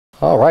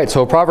All right,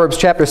 so Proverbs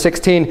chapter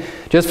 16,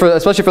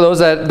 especially for those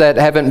that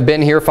haven't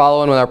been here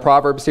following with our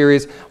Proverbs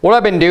series, what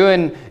I've been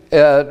doing,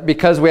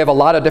 because we have a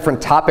lot of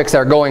different topics that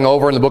are going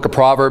over in the book of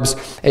Proverbs,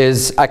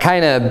 is I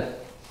kind of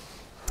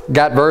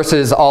got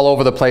verses all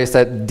over the place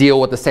that deal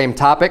with the same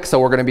topic. So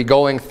we're going to be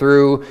going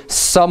through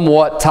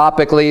somewhat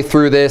topically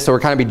through this. So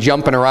we're kind of be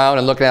jumping around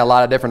and looking at a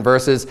lot of different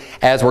verses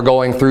as we're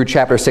going through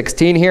chapter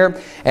 16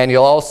 here. And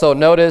you'll also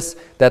notice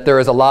that there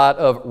is a lot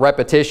of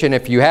repetition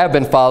if you have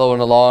been following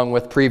along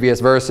with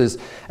previous verses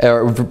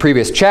or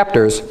previous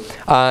chapters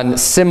on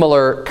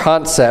similar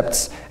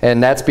concepts.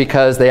 And that's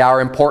because they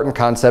are important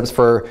concepts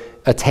for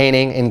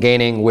attaining and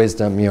gaining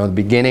wisdom. You know, the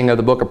beginning of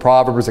the book of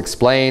Proverbs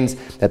explains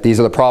that these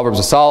are the Proverbs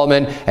of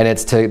Solomon, and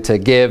it's to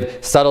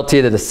give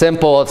subtlety to the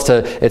simple.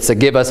 It's to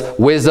give us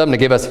wisdom, to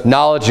give us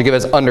knowledge, to give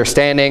us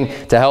understanding,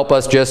 to help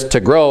us just to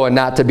grow and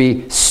not to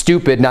be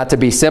stupid, not to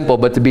be simple,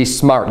 but to be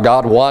smart.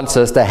 God wants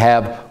us to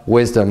have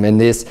wisdom.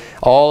 And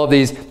all of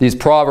these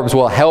Proverbs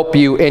will help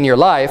you in your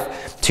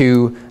life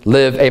to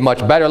live a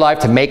much better life,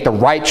 to make the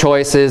right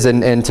choices,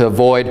 and to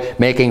avoid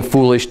making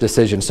foolish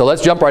decisions. So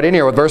let's jump right in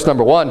here with verse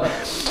number 1.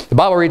 The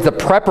Bible reads, "The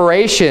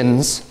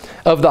preparations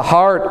of the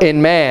heart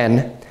in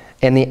man,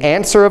 and the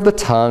answer of the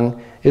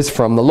tongue is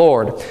from the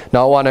Lord."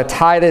 Now I want to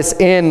tie this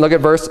in. Look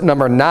at verse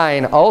number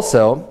 9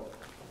 also.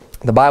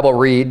 The Bible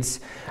reads,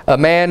 "A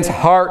man's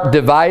heart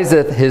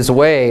deviseth his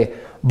way,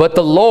 but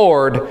the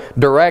Lord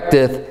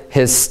directeth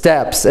his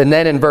steps." And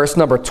then in verse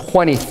number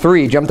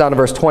 23, jump down to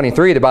verse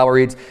 23, the Bible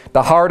reads,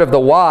 "The heart of the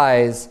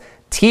wise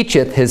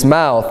teacheth his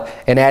mouth,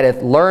 and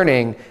addeth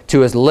learning to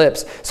his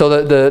lips."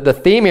 So the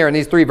theme here in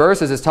these three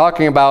verses is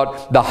talking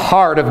about the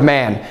heart of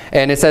man.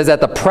 And it says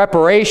that the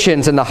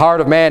preparations in the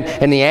heart of man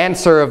and the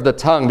answer of the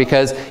tongue,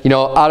 because, you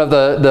know, out of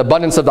the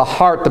abundance of the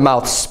heart, the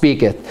mouth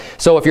speaketh.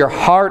 So if your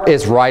heart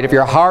is right, if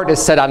your heart is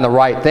set on the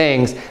right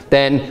things,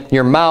 then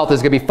your mouth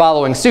is going to be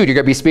following suit. You're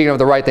going to be speaking of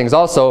the right things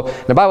also.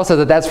 And the Bible says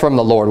that that's from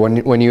the Lord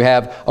when you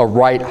have a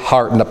right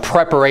heart and the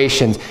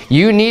preparations.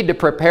 You need to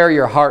prepare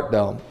your heart,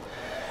 though.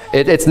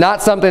 It's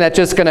not something that's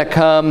just going to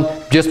come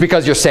just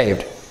because you're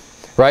saved,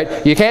 right?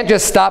 You can't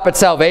just stop at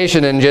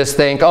salvation and just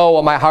think, oh,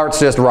 well, my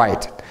heart's just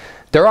right.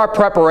 There are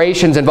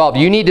preparations involved.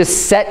 You need to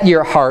set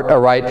your heart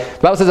aright.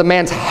 The Bible says a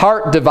man's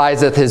heart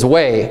deviseth his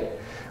way.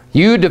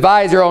 You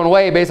devise your own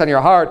way based on your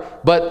heart,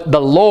 but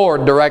the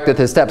Lord directeth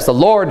his steps. The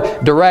Lord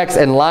directs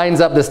and lines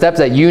up the steps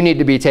that you need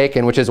to be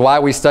taken, which is why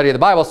we study the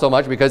Bible so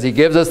much, because he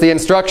gives us the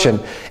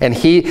instruction. And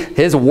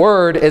his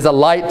word is a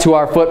light to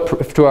our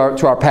foot, to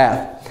our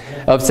path,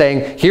 of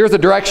saying, here's the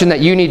direction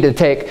that you need to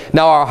take.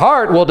 Now our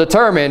heart will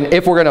determine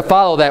if we're going to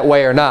follow that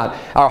way or not.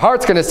 Our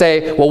heart's going to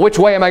say, well, which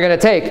way am I going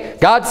to take?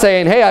 God's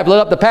saying, hey, I've lit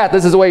up the path.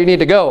 This is the way you need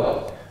to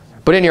go.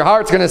 But in your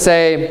heart's going to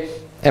say,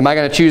 am I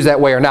going to choose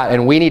that way or not?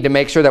 And we need to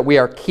make sure that we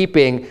are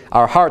keeping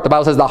our heart. The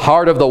Bible says the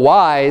heart of the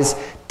wise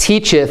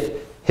teacheth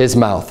his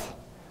mouth.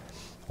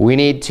 We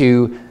need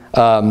to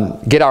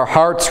get our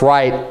hearts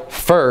right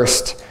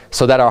first,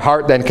 so that our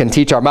heart then can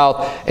teach our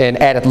mouth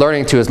and addeth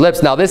learning to his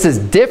lips. Now this is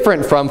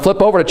different from, flip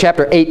over to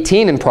chapter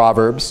 18 in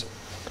Proverbs,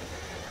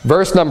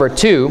 verse number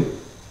 2.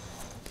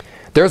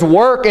 There's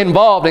work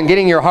involved in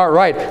getting your heart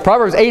right.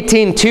 Proverbs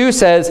 18:2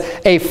 says,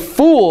 "A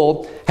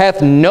fool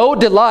hath no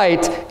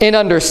delight in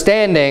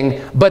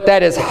understanding, but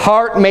that his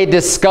heart may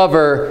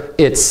discover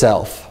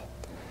itself."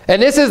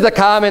 And this is the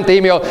common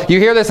theme. You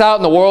hear this out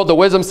in the world, the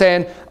wisdom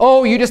saying,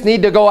 oh, you just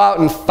need to go out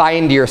and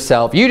find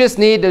yourself. You just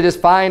need to just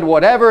find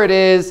whatever it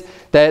is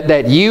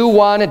that you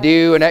want to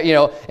do, and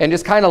and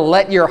just kind of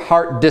let your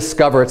heart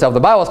discover itself. The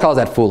Bible calls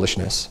that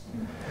foolishness.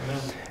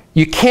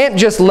 You can't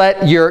just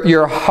let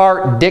your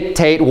heart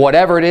dictate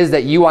whatever it is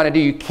that you want to do.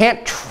 You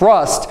can't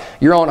trust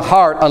your own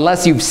heart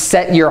unless you've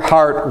set your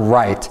heart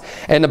right.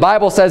 And the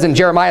Bible says in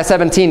Jeremiah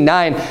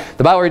 17:9,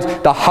 the Bible reads,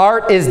 "The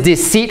heart is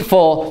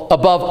deceitful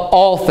above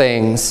all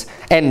things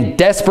and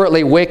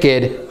desperately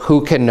wicked.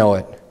 Who can know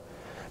it?"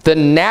 The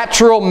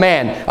natural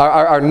man,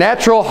 our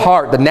natural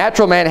heart, the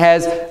natural man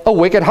has a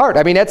wicked heart.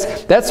 I mean,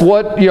 that's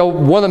what,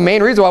 one of the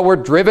main reasons why we're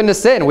driven to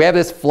sin. We have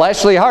this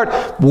fleshly heart.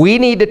 We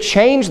need to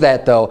change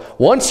that, though.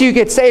 Once you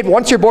get saved,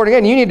 once you're born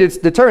again, you need to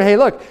determine, hey,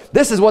 look,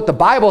 this is what the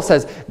Bible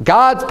says.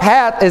 God's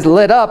path is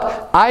lit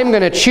up. I'm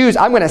going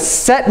to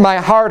set my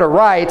heart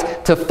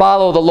aright to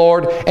follow the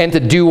Lord and to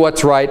do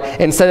what's right,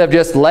 instead of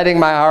just letting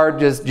my heart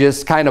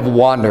just kind of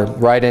wander,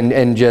 right,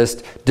 and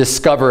just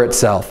discover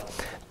itself.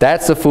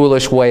 That's a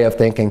foolish way of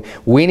thinking.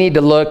 We need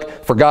to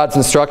look for God's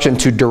instruction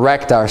to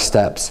direct our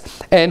steps.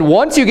 And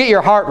once you get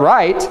your heart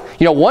right,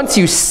 once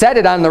you set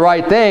it on the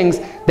right things,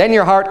 then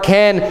your heart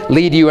can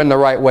lead you in the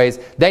right ways.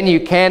 Then you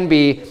can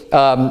be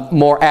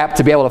more apt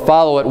to be able to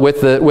follow it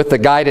with the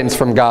guidance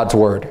from God's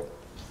word.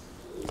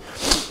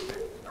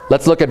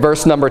 Let's look at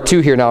verse number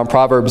 2 here now in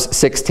Proverbs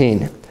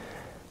 16.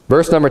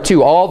 Verse number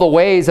 2, "All the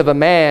ways of a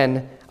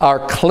man are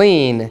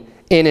clean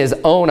in his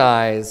own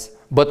eyes,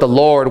 but the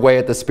Lord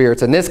weigheth the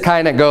spirits." And this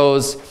kind of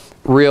goes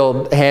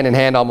real hand in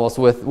hand almost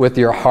with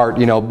your heart,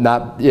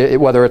 not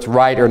whether it's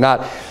right or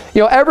not.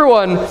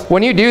 Everyone,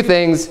 when you do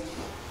things,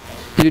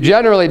 you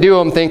generally do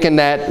them thinking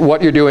that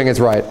what you're doing is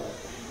right.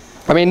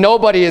 I mean,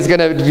 nobody is going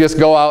to just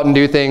go out and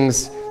do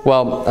things,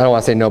 well, I don't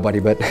want to say nobody,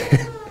 but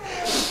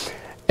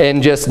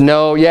and just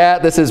know, yeah,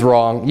 this is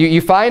wrong.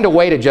 You find a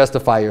way to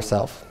justify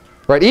yourself,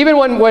 right? Even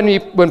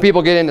when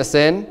people get into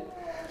sin,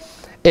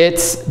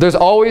 there's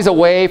always a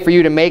way for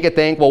you to make it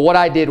think, well, what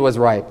I did was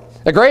right.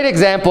 A great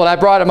example, and I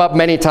brought him up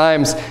many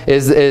times,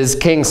 is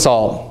King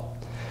Saul.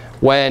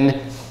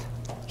 When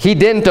he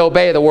didn't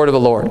obey the word of the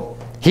Lord.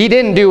 He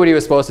didn't do what he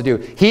was supposed to do.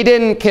 He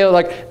didn't kill,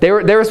 like they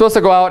were supposed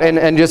to go out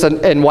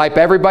and wipe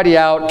everybody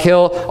out,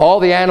 kill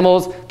all the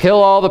animals, kill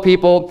all the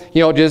people,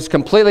 just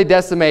completely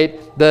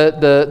decimate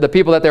the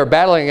people that they were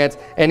battling against,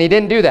 and he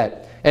didn't do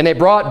that. And they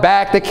brought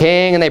back the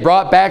king, and they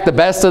brought back the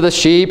best of the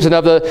sheep and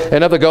of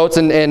the goats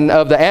and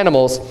of the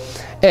animals.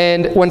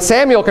 And when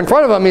Samuel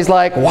confronted him, he's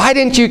like, why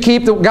didn't you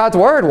keep God's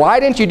word? Why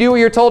didn't you do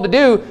what you're told to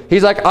do?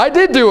 He's like, I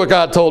did do what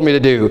God told me to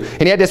do.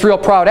 And he had this real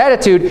proud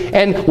attitude.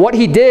 And what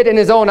he did in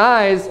his own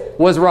eyes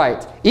was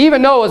right.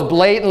 Even though it was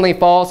blatantly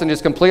false and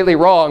just completely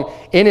wrong,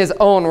 in his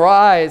own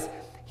eyes,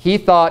 he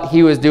thought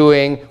he was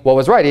doing what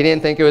was right. He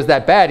didn't think it was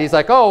that bad. He's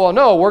like, oh, well,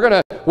 no, we're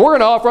gonna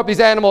offer up these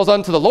animals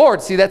unto the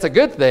Lord. See, that's a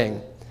good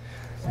thing.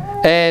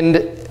 And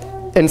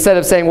instead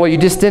of saying, well, you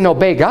just didn't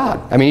obey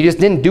God. I mean, you just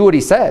didn't do what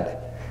he said.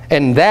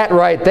 And that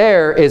right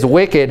there is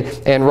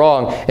wicked and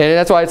wrong. And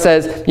that's why it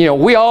says,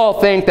 we all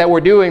think that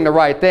we're doing the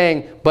right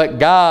thing, but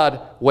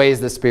God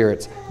weighs the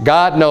spirits.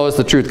 God knows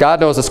the truth. God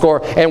knows the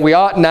score. And we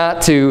ought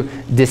not to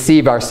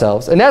deceive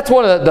ourselves. And that's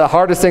one of the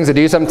hardest things to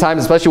do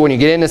sometimes, especially when you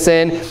get into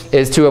sin,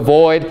 is to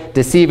avoid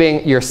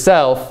deceiving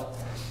yourself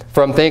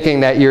from thinking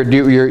that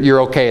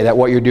you're okay, that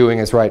what you're doing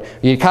is right.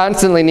 You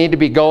constantly need to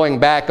be going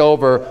back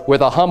over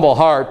with a humble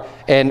heart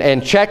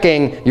and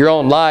checking your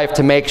own life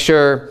to make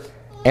sure,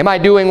 am I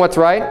doing what's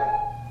right?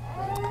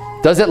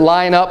 Does it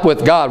line up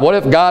with God? What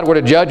if God were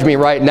to judge me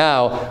right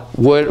now?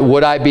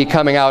 Would I be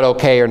coming out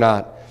okay or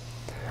not?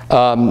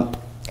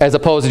 As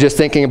opposed to just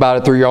thinking about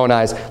it through your own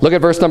eyes. Look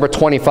at verse number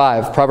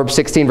 25, Proverbs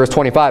 16, verse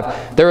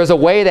 25. There is a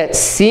way that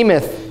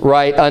seemeth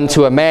right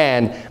unto a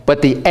man,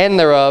 but the end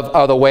thereof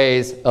are the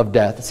ways of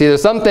death. See,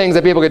 there's some things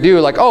that people could do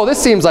like, oh, this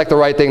seems like the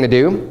right thing to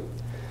do.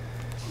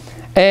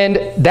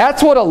 And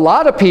that's what a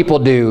lot of people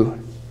do,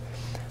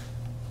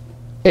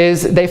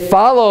 is they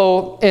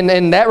follow,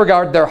 in that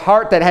regard, their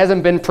heart that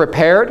hasn't been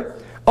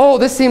prepared. Oh,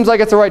 this seems like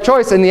it's the right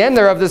choice. In the end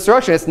thereof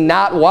destruction, it's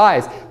not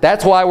wise.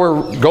 That's why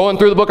we're going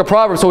through the book of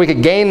Proverbs, so we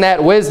could gain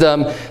that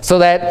wisdom, so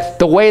that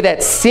the way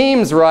that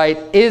seems right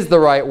is the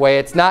right way.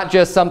 It's not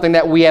just something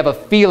that we have a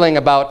feeling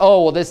about,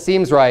 oh, well, this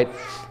seems right.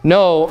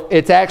 No,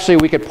 it's actually,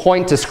 we could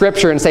point to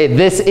Scripture and say,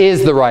 this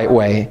is the right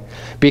way,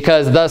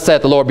 because thus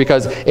saith the Lord,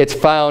 because it's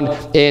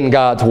found in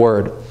God's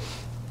Word.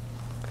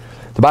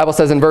 The Bible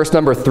says in verse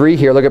number 3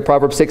 here, look at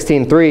Proverbs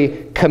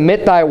 16:3,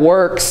 commit thy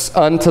works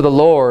unto the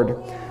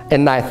Lord,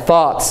 and thy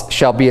thoughts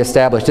shall be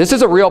established. This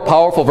is a real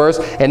powerful verse,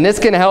 and this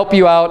can help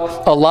you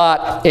out a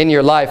lot in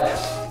your life.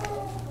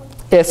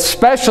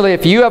 Especially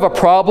if you have a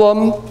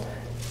problem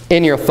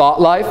in your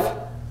thought life.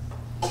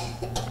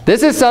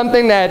 This is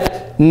something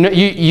that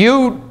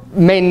you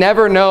may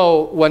never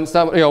know when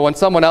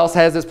someone else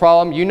has this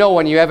problem. You know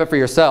when you have it for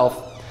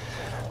yourself.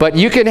 But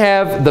you can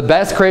have the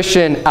best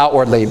Christian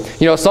outwardly.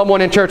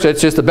 Someone in church that's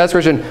just the best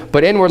Christian,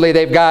 but inwardly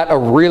they've got a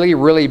really,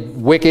 really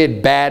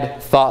wicked,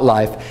 bad thought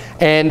life.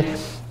 And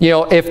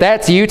if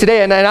that's you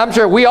today, and I'm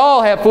sure we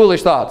all have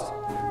foolish thoughts.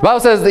 The Bible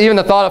says that even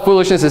the thought of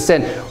foolishness is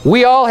sin.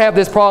 We all have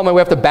this problem that we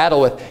have to battle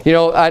with.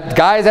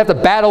 Guys have to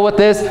battle with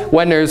this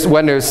when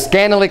there's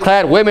scantily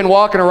clad women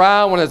walking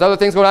around, when there's other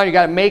things going on. You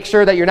got to make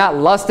sure that you're not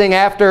lusting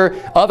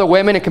after other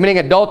women and committing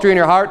adultery in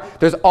your heart.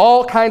 There's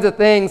all kinds of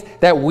things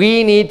that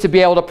we need to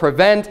be able to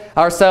prevent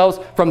ourselves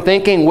from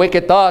thinking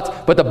wicked thoughts.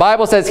 But the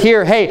Bible says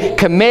here, hey,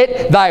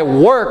 commit thy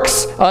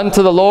works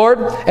unto the Lord,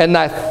 and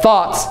thy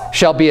thoughts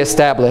shall be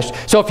established.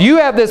 So if you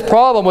have this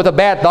problem with a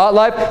bad thought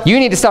life, you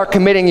need to start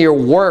committing your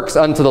works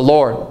unto the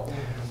Lord.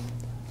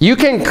 You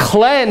can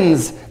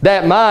cleanse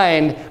that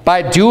mind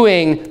by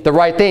doing the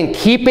right thing,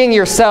 keeping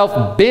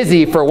yourself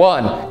busy for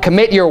one.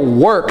 Commit your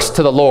works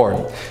to the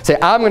Lord. Say,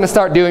 I'm going to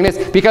start doing this,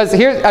 because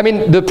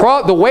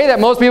the way that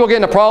most people get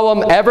in a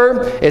problem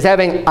ever is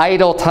having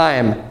idle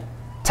time.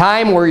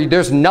 Time where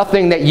there's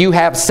nothing that you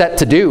have set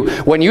to do.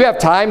 When you have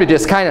time to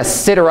just kind of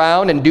sit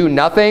around and do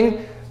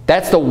nothing,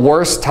 that's the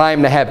worst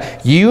time to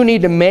have. You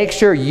need to make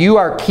sure you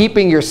are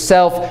keeping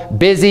yourself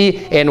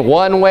busy in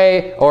one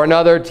way or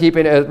another,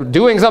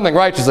 doing something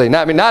righteously.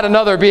 Not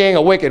another being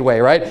a wicked way,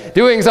 right?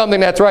 Doing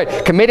something that's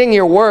right. Committing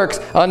your works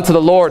unto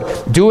the Lord.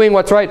 Doing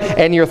what's right.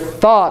 And your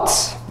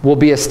thoughts will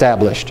be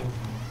established.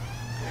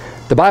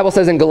 The Bible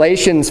says in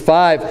Galatians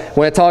 5,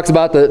 when it talks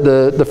about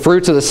the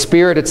fruits of the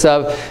Spirit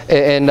itself,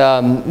 and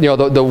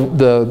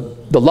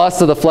the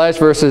lust of the flesh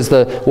versus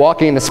the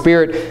walking in the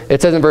Spirit,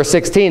 it says in verse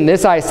 16,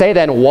 this I say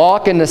then,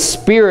 walk in the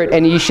Spirit,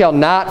 and ye shall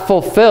not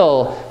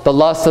fulfill the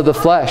lust of the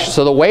flesh.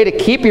 So the way to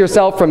keep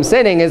yourself from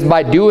sinning is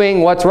by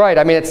doing what's right.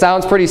 It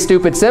sounds pretty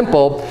stupid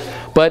simple,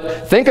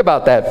 but think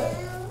about that.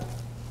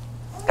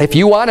 If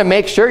you want to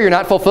make sure you're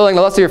not fulfilling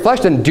the lust of your flesh,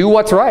 then do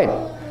what's right.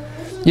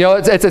 You know,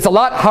 it's a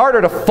lot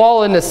harder to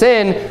fall into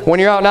sin when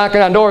you're out knocking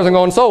on doors and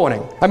going soul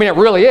winning. I mean, it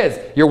really is.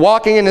 You're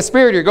walking in the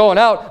Spirit, you're going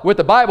out with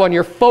the Bible, and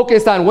you're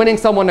focused on winning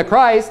someone to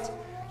Christ.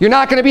 You're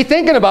not going to be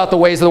thinking about the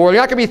ways of the world.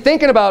 You're not going to be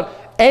thinking about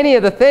any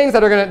of the things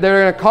that are going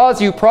to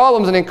cause you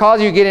problems and then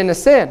cause you to get into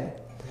sin.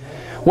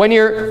 When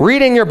you're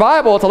reading your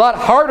Bible, it's a lot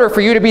harder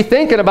for you to be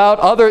thinking about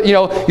other, you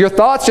know, your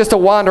thoughts just to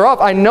wander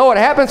off. I know it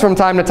happens from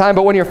time to time,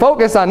 but when you're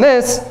focused on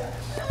this,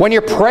 when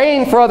you're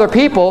praying for other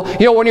people,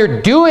 you know, when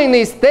you're doing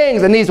these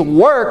things and these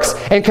works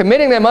and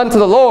committing them unto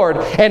the Lord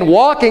and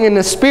walking in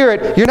the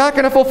Spirit, you're not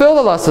going to fulfill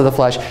the lust of the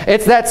flesh.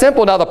 It's that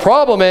simple. Now, the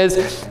problem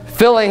is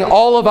filling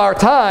all of our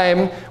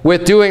time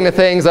with doing the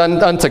things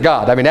unto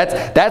God. I mean,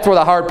 that's where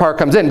the hard part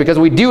comes in, because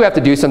we do have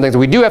to do some things.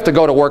 We do have to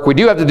go to work. We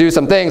do have to do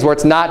some things where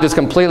it's not just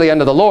completely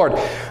unto the Lord.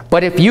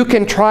 But if you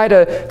can try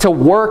to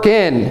work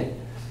in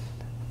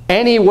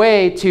any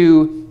way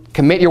to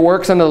commit your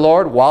works unto the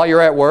Lord while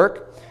you're at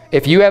work,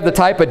 if you have the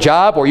type of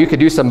job where you could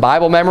do some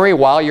Bible memory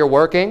while you're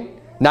working,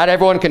 not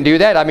everyone can do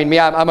that. I mean,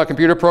 I'm a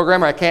computer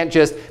programmer. I can't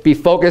just be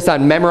focused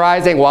on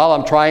memorizing while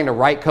I'm trying to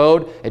write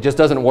code. It just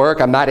doesn't work.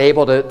 I'm not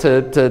able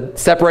to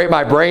separate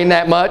my brain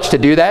that much to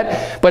do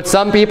that. But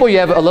some people, you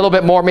have a little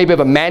bit more maybe of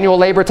a manual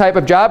labor type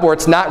of job where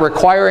it's not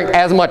requiring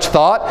as much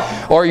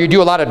thought, or you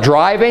do a lot of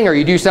driving, or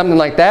you do something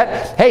like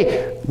that.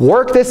 Hey,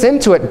 work this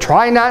into it.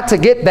 Try not to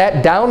get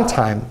that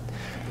downtime.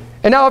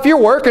 And now if you're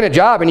working a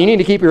job and you need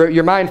to keep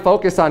your mind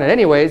focused on it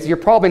anyways, you're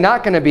probably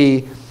not going to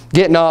be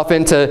getting off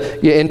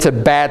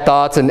into bad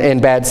thoughts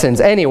and bad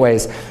sins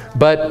anyways.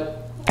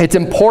 But it's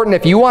important,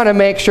 if you want to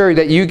make sure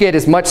that you get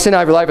as much sin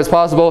out of your life as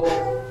possible,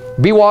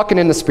 be walking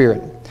in the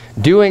Spirit,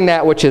 doing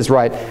that which is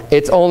right.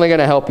 It's only going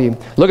to help you.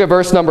 Look at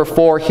verse number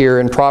 4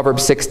 here in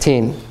Proverbs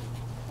 16.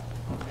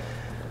 The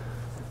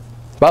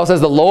Bible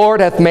says, "The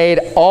Lord hath made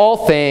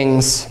all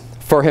things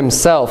for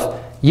himself,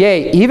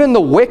 yea, even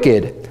the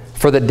wicked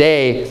for the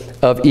day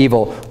of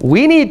evil."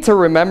 We need to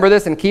remember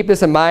this and keep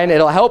this in mind.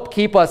 It'll help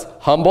keep us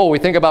humble when we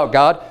think about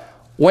God.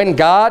 When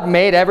God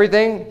made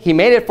everything, he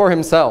made it for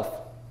himself.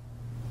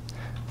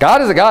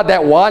 God is a God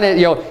that wanted,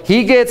 you know,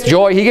 he gets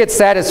joy, he gets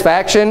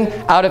satisfaction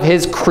out of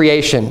his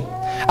creation,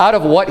 out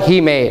of what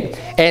he made.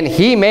 And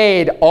he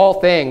made all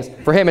things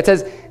for him. It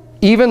says,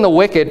 even the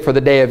wicked for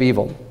the day of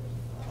evil.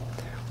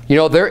 You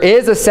know, there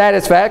is a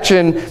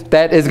satisfaction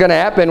that is going to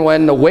happen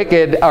when the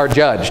wicked are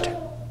judged.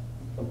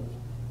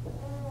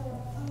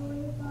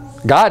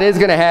 God is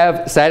going to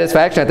have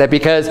satisfaction at that,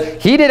 because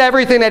he did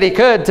everything that he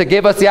could to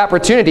give us the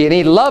opportunity, and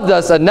he loved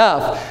us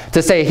enough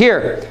to say,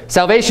 here,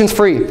 salvation's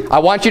free. I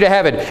want you to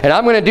have it, and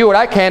I'm going to do what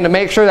I can to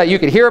make sure that you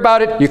can hear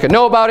about it, you can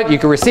know about it, you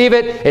can receive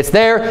it. It's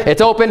there,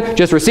 it's open,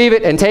 just receive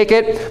it and take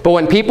it. But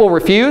when people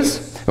refuse,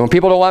 and when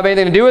people don't want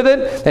anything to do with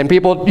it, and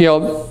people, you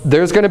know,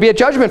 there's going to be a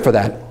judgment for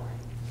that.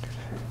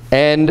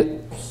 And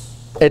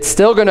it's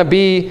still going to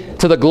be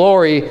to the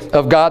glory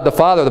of God the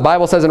Father. The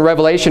Bible says in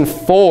Revelation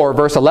 4,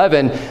 verse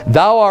 11,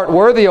 "Thou art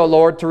worthy, O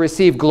Lord, to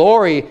receive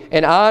glory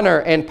and honor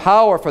and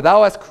power, for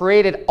thou hast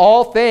created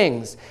all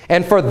things,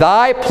 and for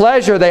thy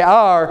pleasure they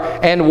are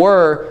and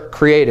were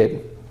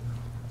created."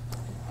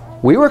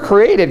 We were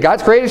created.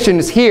 God's creation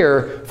is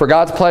here for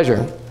God's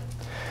pleasure.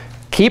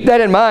 Keep that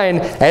in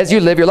mind as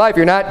you live your life.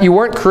 You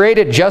weren't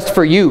created just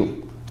for you,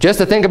 just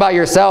to think about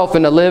yourself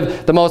and to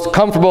live the most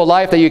comfortable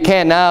life that you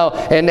can now,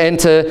 and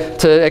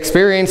to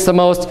experience the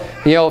most,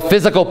 you know,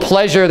 physical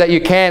pleasure that you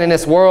can in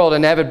this world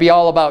and have it be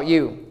all about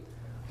you.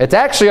 It's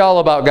actually all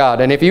about God.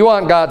 And if you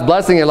want God's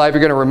blessing in your life,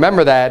 you're going to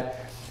remember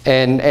that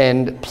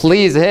and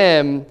please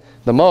him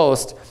the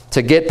most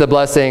to get the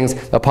blessings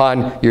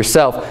upon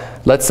yourself.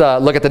 Let's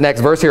look at the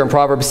next verse here in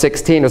Proverbs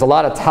 16. There's a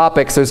lot of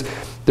topics.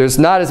 There's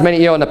not as many,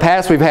 you know, in the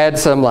past we've had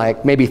some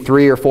like maybe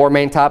 3 or 4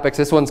 main topics.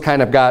 This one's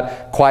kind of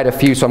got quite a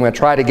few, so I'm going to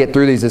try to get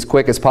through these as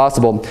quick as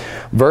possible.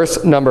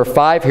 Verse number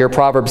 5 here,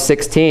 Proverbs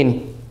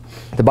 16,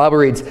 the Bible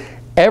reads,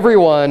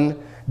 "Everyone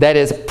that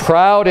is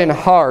proud in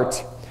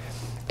heart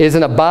is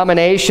an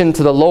abomination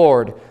to the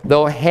Lord.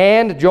 Though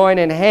hand join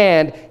in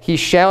hand, he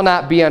shall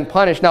not be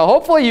unpunished." Now,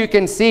 hopefully you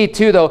can see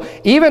too, though,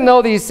 even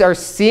though these are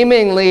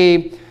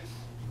seemingly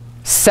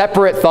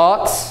separate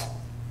thoughts,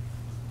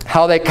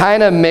 how they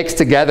kind of mix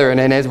together.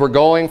 And as we're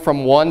going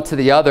from one to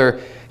the other,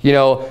 you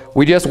know,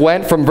 we just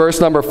went from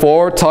verse number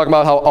 4, talking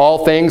about how all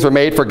things are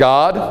made for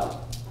God,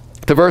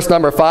 to verse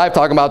number 5,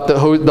 talking about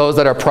those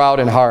that are proud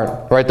in heart,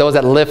 right? Those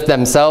that lift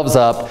themselves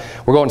up.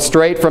 We're going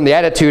straight from the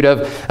attitude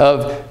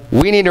of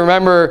we need to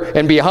remember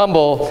and be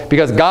humble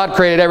because God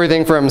created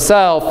everything for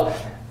himself.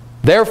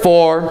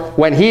 Therefore,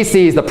 when he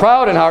sees the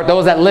proud in heart,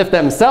 those that lift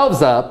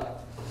themselves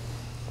up,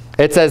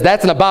 it says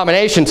that's an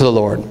abomination to the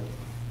Lord.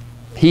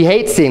 He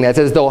hates seeing that. It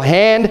says, "Though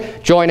hand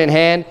join in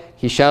hand,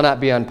 he shall not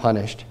be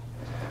unpunished."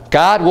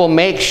 God will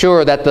make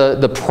sure that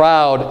the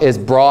proud is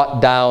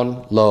brought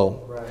down low.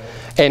 Right.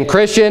 And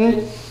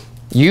Christian,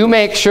 you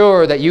make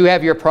sure that you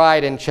have your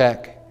pride in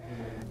check.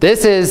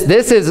 This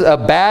is a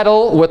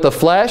battle with the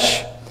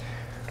flesh,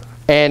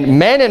 and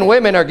men and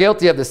women are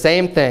guilty of the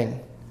same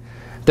thing.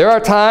 There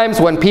are times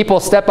when people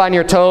step on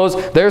your toes.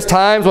 There's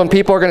times when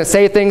people are going to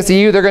say things to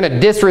you. They're going to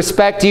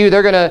disrespect you.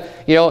 They're going to,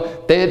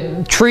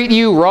 they treat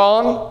you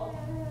wrong.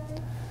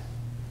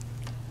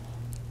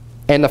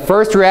 And the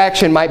first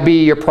reaction might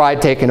be your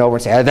pride taking over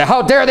and say,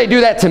 how dare they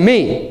do that to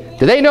me?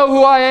 Do they know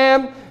who I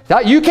am?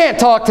 You can't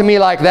talk to me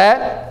like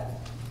that.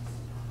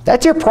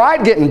 That's your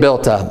pride getting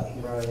built up.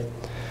 Right.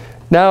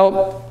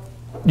 Now,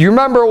 you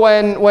remember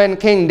when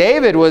King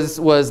David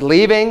was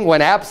leaving,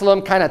 when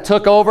Absalom kind of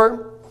took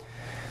over,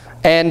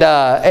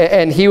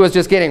 and he was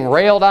just getting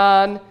railed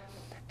on,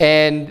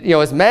 and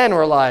his men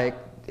were like,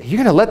 "Are you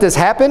going to let this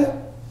happen?"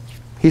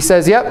 He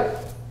says,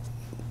 "Yep."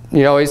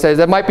 He says,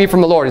 "That might be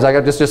from the Lord." He's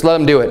like, just let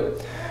him do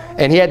it.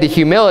 And he had the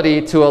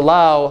humility to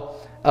allow,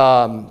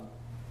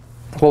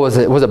 what was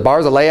it? Was it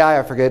Barzillai?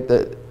 I forget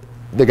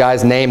the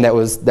guy's name that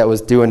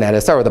was doing that.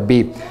 It started with a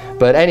B.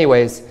 But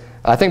anyways,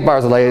 I think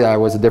Barzillai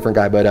was a different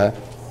guy. But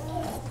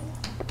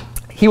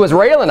he was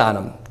railing on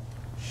him.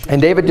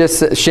 And David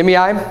just,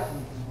 Shimei?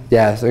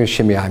 Yeah, so it was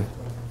Shimei. I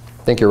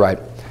think you're right.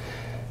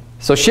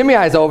 So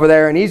Shimei's over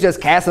there, and he's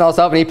just casting all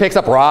stuff, and he picks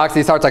up rocks.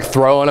 He starts like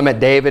throwing them at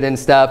David and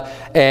stuff.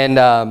 And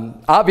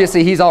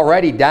obviously he's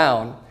already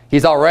down.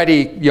 He's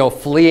already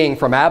fleeing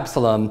from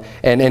Absalom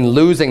and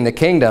losing the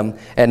kingdom.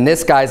 And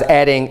this guy's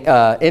adding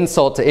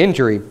insult to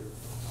injury,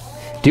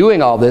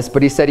 doing all this.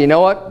 But he said, you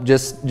know what?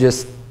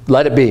 Just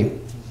let it be.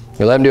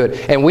 Let him do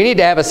it. And we need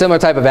to have a similar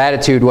type of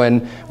attitude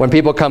when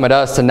people come at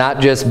us, to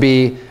not just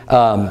be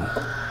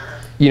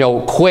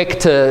quick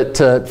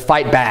to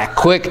fight back,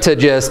 quick to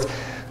just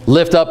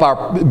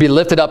be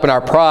lifted up in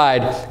our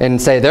pride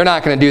and say, they're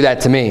not going to do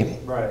that to me.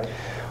 Right.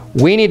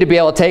 We need to be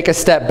able to take a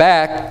step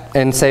back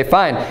and say,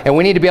 fine. And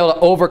we need to be able to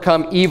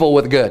overcome evil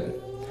with good.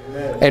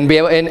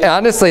 And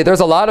honestly, there's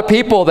a lot of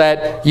people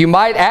that you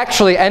might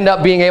actually end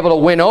up being able to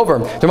win over.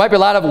 There might be a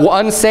lot of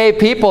unsaved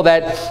people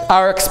that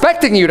are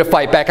expecting you to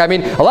fight back. I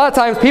mean, a lot of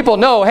times people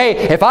know, hey,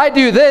 if I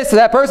do this to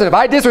that person, if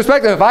I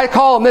disrespect them, if I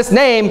call them this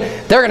name,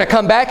 they're going to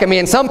come back at me.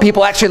 And some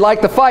people actually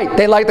like the fight.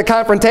 They like the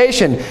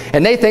confrontation.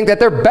 And they think that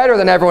they're better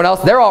than everyone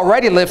else. They're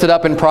already lifted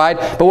up in pride.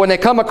 But when they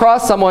come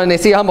across someone and they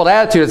see a humbled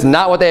attitude, it's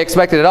not what they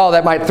expected at all.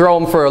 That might throw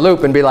them for a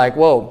loop and be like,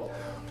 whoa.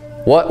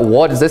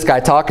 What is this guy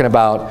talking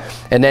about?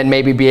 And then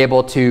maybe be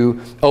able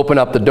to open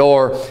up the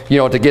door,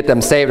 to get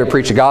them saved or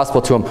preach the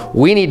gospel to them.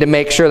 We need to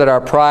make sure that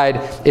our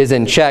pride is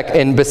in check.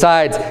 And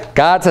besides,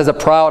 God says a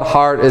proud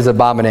heart is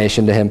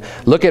abomination to him.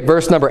 Look at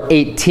verse number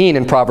 18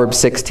 in Proverbs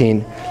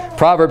 16.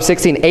 Proverbs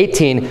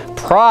 16:18,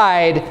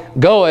 pride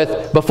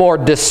goeth before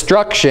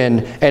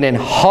destruction, and an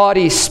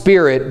haughty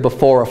spirit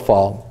before a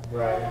fall.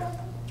 Right.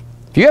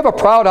 If you have a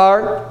proud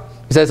heart,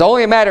 it says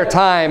only a matter of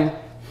time,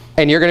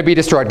 and you're going to be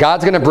destroyed.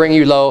 God's going to bring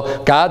you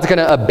low. God's going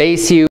to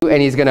abase you,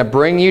 and he's going to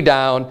bring you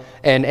down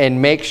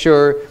and make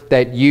sure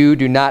that you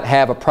do not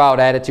have a proud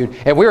attitude.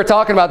 And we were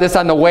talking about this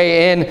on the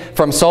way in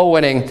from Soul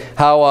Winning,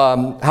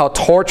 how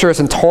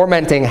torturous and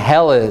tormenting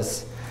hell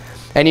is.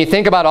 And you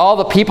think about all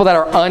the people that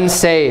are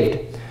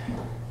unsaved.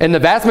 And the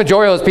vast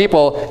majority of those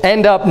people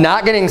end up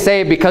not getting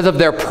saved because of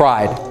their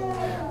pride.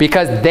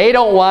 Because they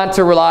don't want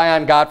to rely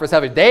on God for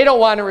salvation. They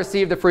don't want to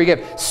receive the free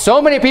gift. So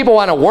many people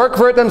want to work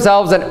for it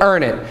themselves and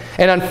earn it.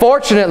 And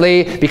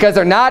unfortunately, because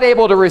they're not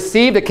able to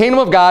receive the kingdom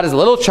of God as a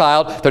little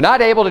child, they're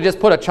not able to just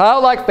put a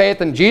childlike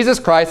faith in Jesus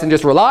Christ and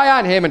just rely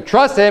on him and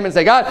trust him and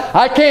say, God,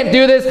 I can't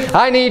do this.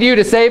 I need you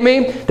to save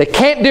me. They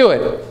can't do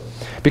it.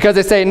 Because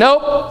they say,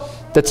 nope,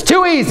 that's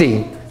too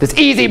easy. This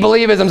easy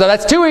believism, so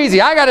that's too easy.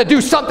 I got to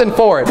do something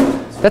for it.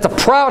 That's a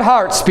proud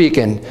heart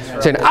speaking,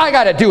 saying, I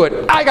got to do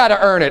it. I got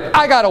to earn it.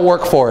 I got to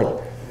work for it.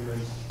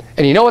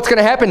 And you know what's going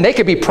to happen? They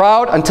could be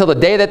proud until the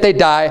day that they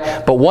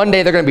die, but one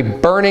day they're going to be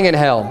burning in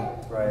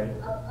hell. Right.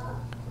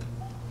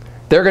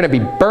 They're going to be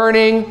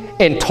burning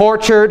and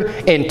tortured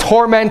and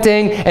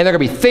tormenting, and they're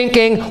going to be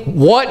thinking,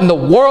 what in the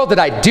world did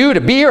I do to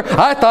be here?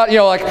 I thought,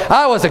 like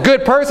I was a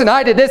good person.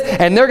 I did this.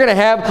 And they're going to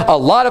have a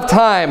lot of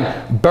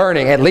time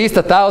burning, at least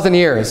 1,000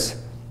 years,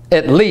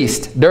 at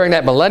least during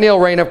that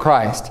millennial reign of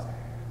Christ.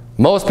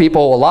 Most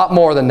people, a lot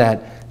more than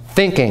that,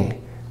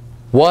 thinking,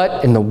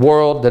 what in the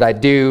world did I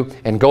do?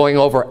 And going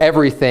over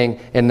everything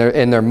in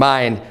their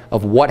mind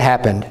of what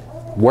happened.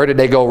 Where did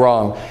they go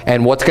wrong?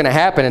 And what's going to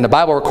happen, and the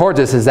Bible records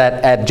this, is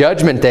that at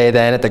Judgment Day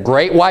then, at the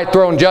great white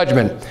throne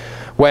judgment,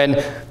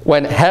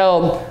 when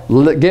hell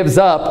gives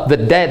up the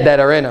dead that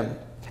are in them,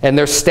 and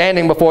they're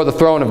standing before the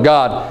throne of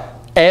God,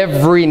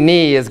 every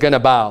knee is going to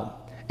bow,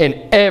 and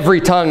every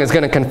tongue is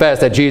going to confess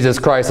that Jesus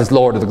Christ is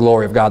Lord to the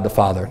glory of God the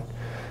Father.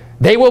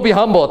 They will be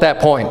humble at that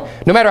point.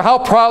 No matter how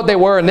proud they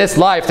were in this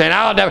life, saying,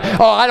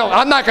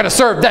 I'm not going to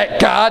serve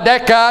that God.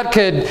 That God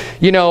could,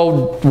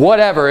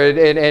 whatever,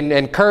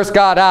 and curse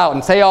God out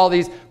and say all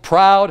these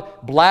proud,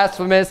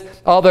 blasphemous,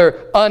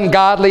 other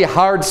ungodly,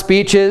 hard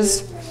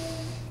speeches,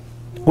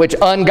 which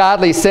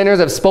ungodly sinners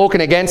have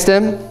spoken against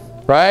him.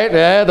 Right?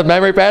 Yeah, the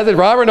memory passage.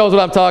 Robert knows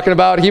what I'm talking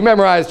about. He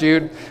memorized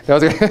Jude.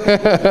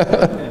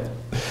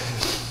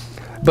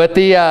 But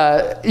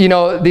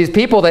these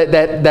people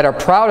that are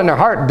proud in their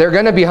heart, they're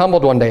going to be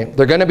humbled one day.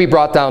 They're going to be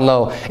brought down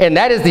low. And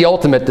that is the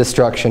ultimate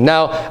destruction.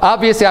 Now,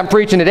 obviously, I'm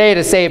preaching today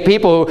to save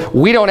people.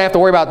 We don't have to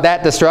worry about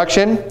that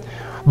destruction.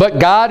 But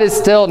God is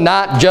still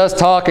not just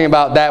talking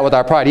about that with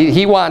our pride.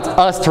 He wants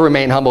us to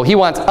remain humble. He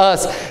wants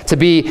us to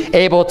be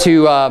able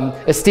to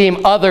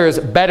esteem others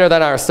better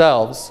than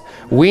ourselves.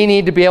 We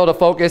need to be able to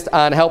focus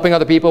on helping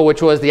other people,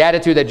 which was the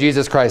attitude that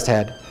Jesus Christ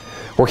had,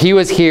 where he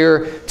was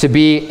here to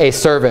be a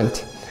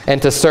servant and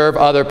to serve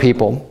other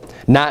people,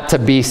 not to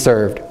be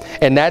served.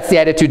 And that's the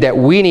attitude that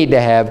we need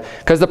to have,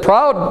 because the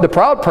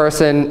proud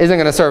person isn't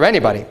going to serve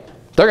anybody.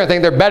 They're going to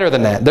think they're better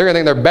than that. They're going to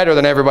think they're better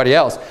than everybody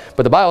else.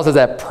 But the Bible says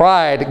that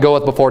pride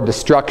goeth before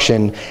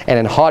destruction, and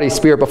an haughty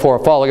spirit before a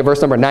fall. Look at verse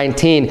number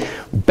 19.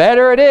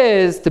 Better it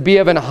is to be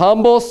of an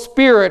humble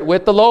spirit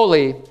with the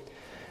lowly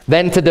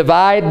than to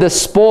divide the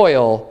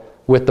spoil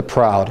with the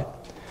proud.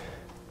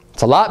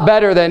 It's a lot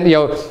better than,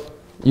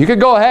 you could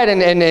go ahead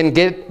and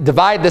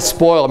divide the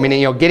spoil,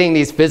 meaning, getting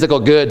these physical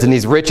goods and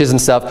these riches and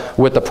stuff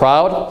with the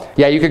proud.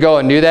 Yeah, you could go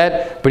and do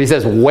that. But he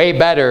says way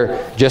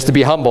better just to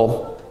be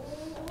humble,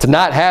 to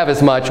not have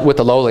as much with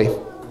the lowly.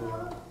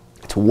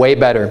 It's way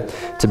better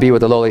to be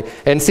with the lowly.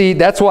 And see,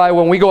 that's why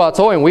when we go out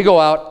sowing, we go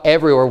out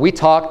everywhere. We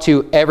talk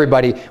to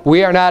everybody.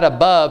 We are not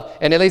above,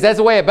 and at least that's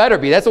the way it better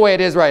be. That's the way it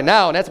is right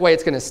now, and that's the way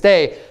it's going to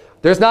stay.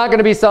 There's not going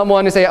to be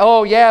someone who say,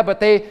 oh yeah, but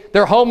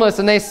they're homeless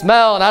and they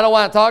smell, and I don't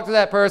want to talk to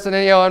that person,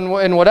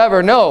 and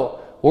whatever. No,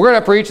 we're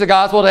going to preach the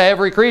gospel to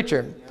every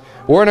creature.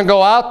 We're going to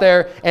go out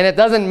there, and it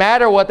doesn't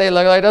matter what they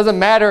look like. It doesn't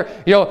matter,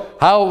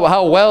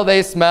 how well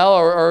they smell,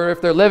 or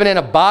if they're living in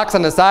a box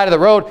on the side of the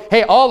road.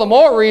 Hey, all the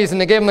more reason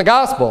to give them the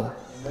gospel.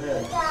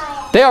 Amen.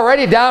 They're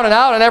already down and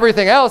out and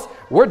everything else.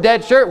 We're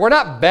dead sure. We're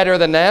not better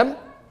than them.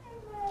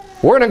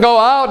 We're going to go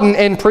out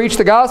and preach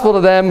the gospel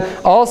to them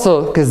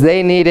also, because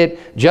they need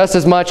it just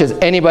as much as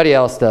anybody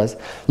else does.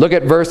 Look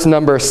at verse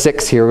number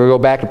 6 here. We'll go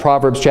back to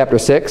Proverbs chapter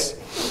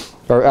 6.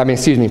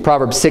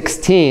 Proverbs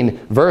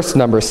 16, verse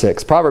number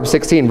 6. Proverbs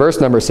 16,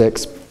 verse number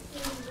 6.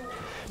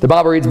 The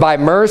Bible reads, by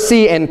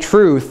mercy and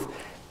truth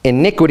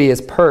iniquity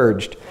is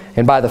purged,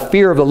 and by the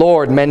fear of the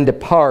Lord men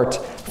depart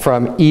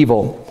from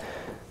evil.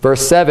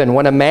 Verse 7,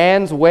 when a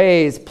man's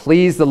ways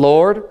please the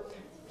Lord,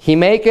 he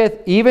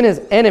maketh even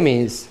his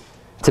enemies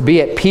to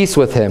be at peace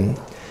with him.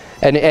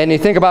 And you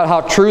think about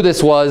how true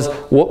this was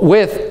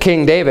with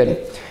King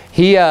David.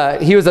 He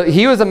was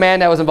a man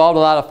that was involved in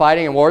a lot of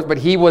fighting and wars, but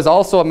he was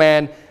also a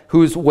man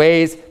whose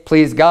ways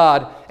pleased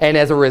God, and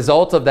as a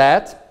result of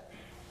that,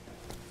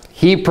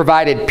 he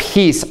provided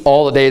peace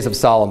all the days of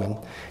Solomon.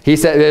 He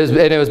said,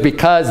 it was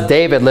because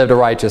David lived a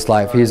righteous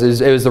life. It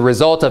was the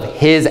result of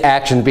his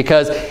actions,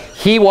 because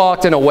he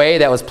walked in a way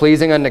that was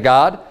pleasing unto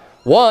God.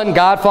 One,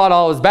 God fought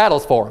all his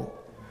battles for him.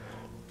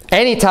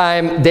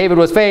 Anytime David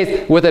was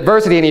faced with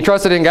adversity and he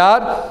trusted in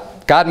God,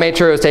 God made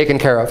sure it was taken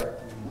care of.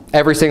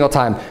 Every single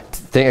time.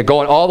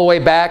 Going all the way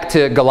back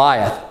to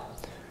Goliath.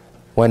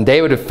 When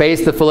David would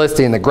face the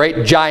Philistine, the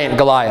great giant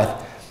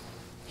Goliath,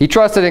 he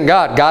trusted in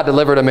God. God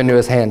delivered him into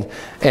his hand.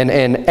 And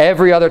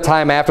every other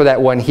time after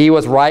that, when he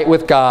was right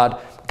with God,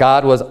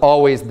 God was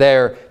always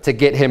there to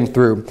get him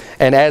through.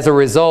 And as a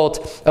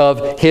result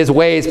of his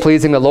ways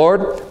pleasing the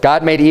Lord,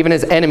 God made even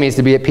his enemies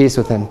to be at peace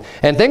with him.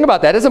 And think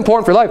about that. It's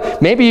important for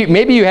life. Maybe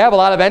you have a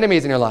lot of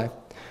enemies in your life.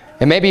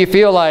 And maybe you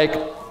feel like,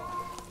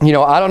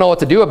 I don't know what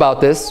to do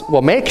about this.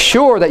 Well, make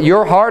sure that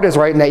your heart is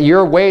right and that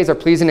your ways are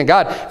pleasing to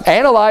God.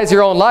 Analyze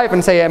your own life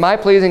and say, am I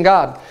pleasing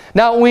God?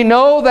 Now, we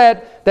know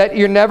that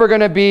you're never going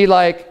to be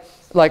like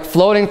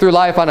floating through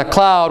life on a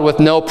cloud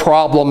with no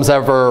problems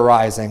ever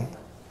arising.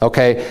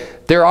 Okay?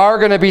 There are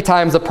going to be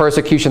times of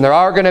persecution. There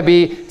are going to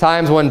be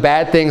times when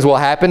bad things will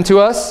happen to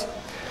us.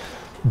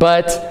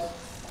 But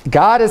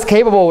God is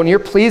capable, when you're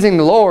pleasing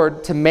the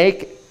Lord, to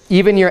make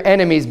even your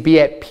enemies be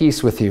at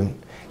peace with you.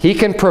 He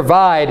can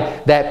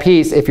provide that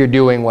peace if you're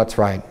doing what's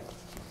right.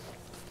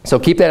 So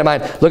keep that in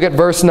mind. Look at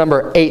verse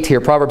number 8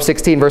 here. Proverbs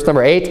 16, verse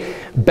number 8.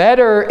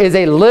 Better is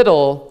a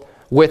little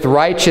with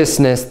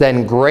righteousness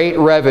than great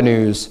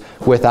revenues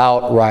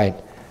without right.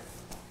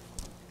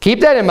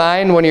 Keep that in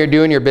mind when you're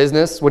doing your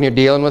business, when you're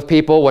dealing with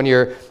people, when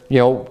you're,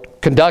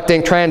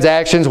 conducting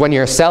transactions, when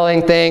you're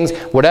selling things,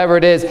 whatever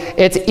it is.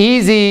 It's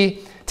easy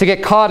to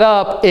get caught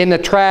up in the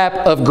trap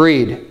of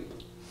greed.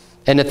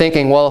 And to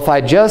thinking, well, if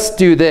I just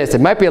do this,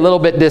 it might be a little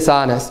bit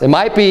dishonest. I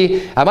might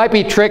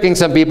be tricking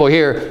some people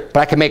here, but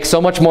I can make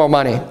so much more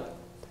money.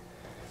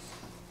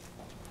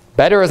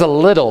 Better is a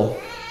little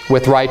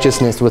with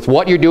righteousness, with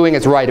what you're doing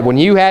is right. When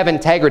you have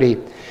integrity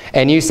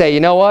and you say, you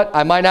know what,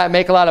 I might not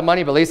make a lot of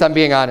money, but at least I'm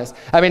being honest.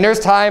 I mean, there's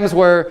times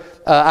where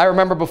I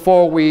remember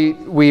before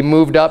we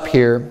moved up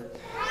here,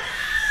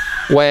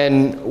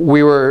 when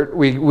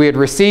we had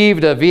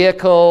received a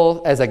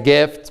vehicle as a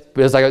gift.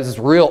 It was like this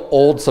real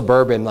old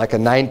Suburban, like a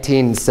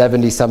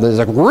 1970 something. It was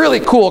like a really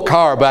cool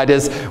car, but I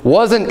just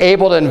wasn't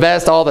able to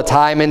invest all the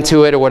time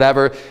into it or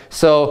whatever.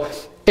 So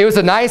it was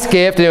a nice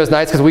gift, and it was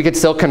nice because we could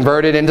still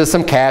convert it into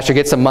some cash or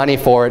get some money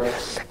for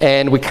it.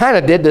 And we kind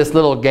of did this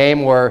little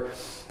game where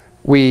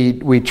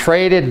we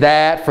traded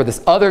that for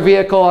this other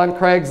vehicle on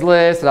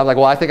Craigslist, and I'm like,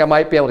 well, I think I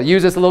might be able to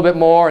use this a little bit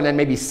more and then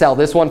maybe sell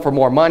this one for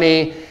more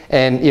money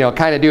and, you know,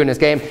 kind of doing this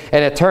game.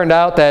 And it turned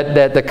out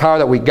that the car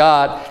that we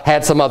got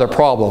had some other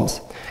problems,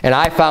 and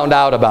I found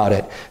out about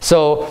it.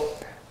 So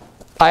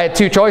I had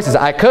two choices.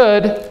 I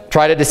could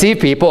try to deceive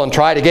people and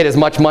try to get as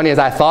much money as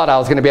I thought I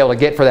was going to be able to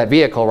get for that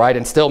vehicle, right,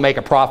 and still make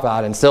a profit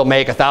out and still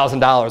make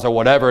 $1,000 or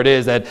whatever it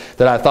is that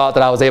I thought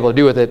that I was able to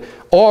do with it.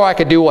 Or I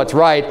could do what's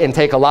right and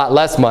take a lot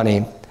less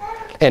money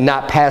and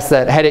not pass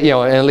that head, you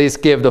know, and at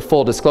least give the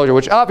full disclosure,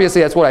 which obviously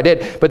that's what I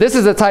did. But this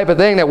is the type of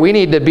thing that we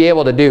need to be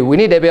able to do. We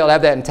need to be able to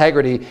have that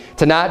integrity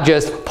to not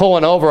just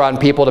pulling over on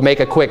people to make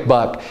a quick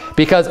buck.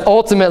 Because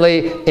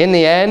ultimately, in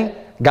the end,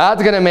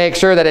 God's going to make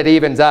sure that it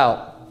evens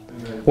out.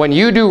 When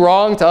you do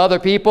wrong to other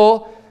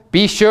people,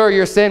 be sure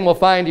your sin will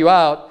find you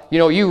out. You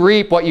know, you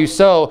reap what you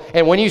sow.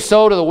 And when you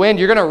sow to the wind,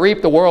 you're going to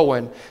reap the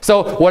whirlwind.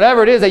 So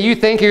whatever it is that you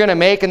think you're going to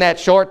make in that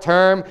short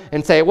term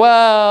and say,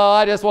 well,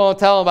 I just won't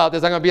tell them about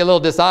this. I'm going to be a little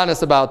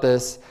dishonest about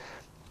this.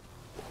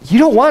 You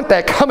don't want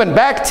that coming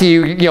back to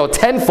you, you know,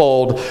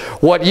 tenfold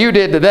what you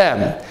did to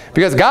them.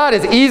 Because God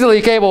is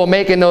easily capable of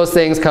making those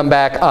things come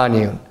back on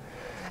you.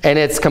 And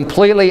it's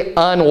completely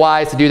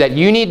unwise to do that.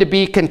 You need to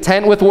be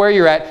content with where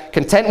you're at,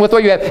 content with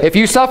what you have. If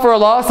you suffer a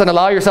loss, then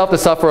allow yourself to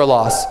suffer a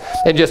loss.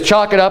 And just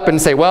chalk it up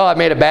and say, well, I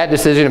made a bad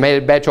decision, I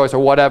made a bad choice, or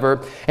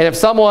whatever. And if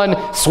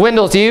someone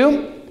swindles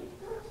you,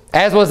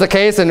 as was the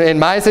case in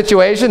my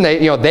situation,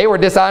 they were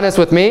dishonest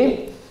with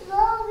me,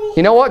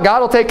 you know what?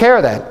 God will take care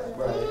of that.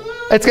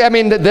 I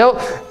mean,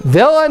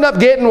 they'll end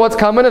up getting what's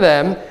coming to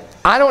them.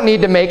 I don't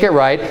need to make it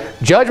right.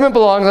 Judgment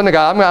belongs unto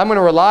God. I'm going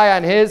to rely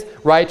on His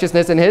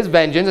righteousness and His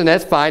vengeance, and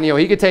that's fine. You know,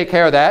 He could take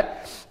care of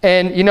that.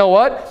 And you know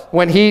what?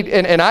 When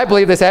and I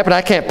believe this happened,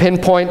 I can't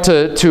pinpoint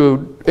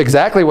to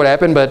exactly what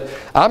happened, but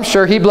I'm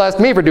sure He blessed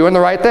me for doing the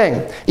right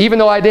thing. Even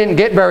though I didn't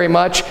get very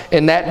much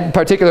in that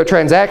particular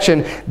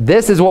transaction,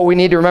 this is what we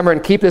need to remember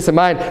and keep this in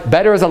mind.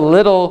 Better is a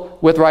little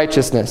with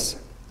righteousness.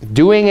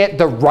 Doing it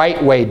the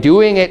right way,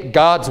 doing it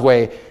God's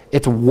way.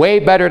 It's way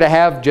better to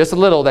have just a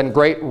little than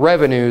great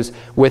revenues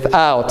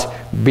without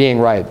being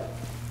right.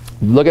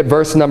 Look at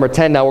verse number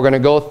 10. Now we're going to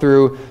go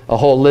through a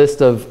whole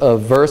list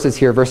of verses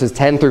here, verses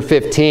 10 through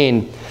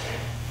 15.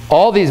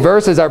 All these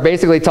verses are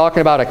basically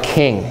talking about a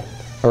king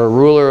or a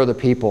ruler of the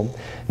people.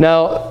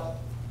 Now,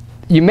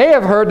 you may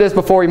have heard this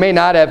before, you may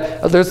not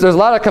have. There's a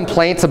lot of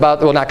complaints about,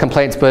 well, not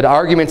complaints, but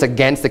arguments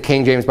against the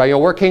King James Bible. You know,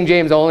 we're King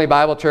James only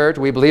Bible church.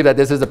 We believe that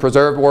this is the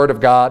preserved Word of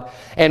God.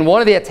 And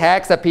one of the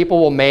attacks that people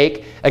will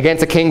make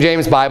against the King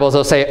James Bible is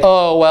they'll say,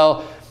 oh,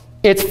 well,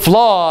 it's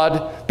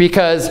flawed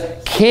because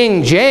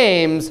King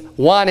James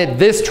wanted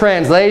this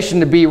translation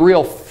to be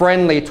real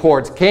friendly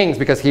towards kings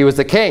because he was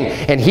the king.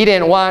 And he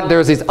didn't want,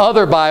 there's these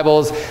other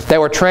Bibles that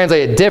were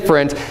translated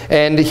different,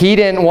 and he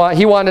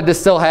wanted to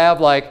still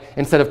have, like,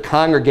 instead of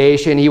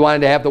congregation, he wanted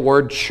to have the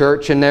word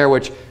church in there,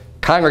 which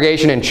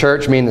congregation and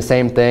church mean the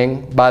same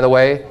thing, by the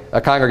way. A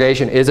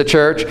congregation is a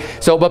church.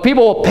 So, but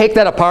people will pick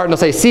that apart and they'll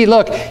say, see,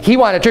 look, he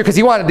wanted church because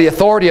he wanted the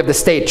authority of the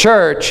state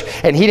church,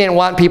 and he didn't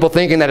want people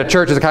thinking that a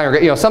church is a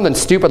congregation, you know, something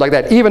stupid like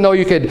that, even though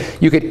you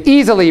could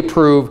easily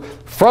prove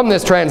from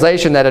this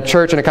translation that a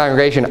church and a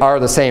congregation are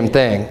the same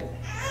thing.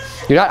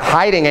 You're not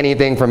hiding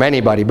anything from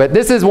anybody. But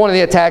this is one of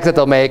the attacks that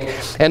they'll make,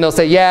 and they'll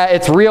say, yeah,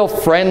 it's real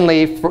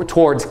friendly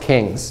towards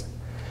kings.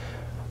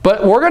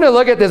 But we're going to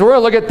look at this. We're going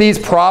to look at these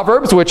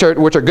Proverbs, which are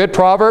good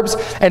Proverbs.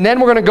 And then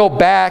we're going to go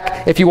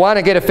back, if you want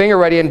to get a finger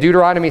ready, in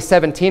Deuteronomy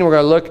 17. We're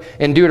going to look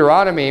in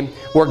Deuteronomy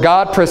where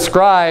God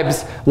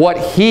prescribes what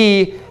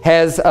He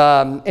has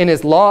in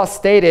His law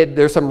stated.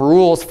 There's some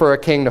rules for a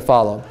king to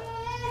follow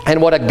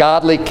and what a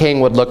godly king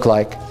would look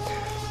like.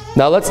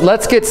 Now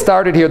let's get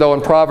started here, though,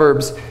 in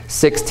Proverbs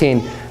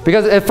 16.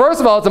 Because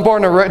first of all, it's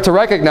important to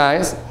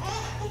recognize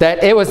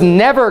that it was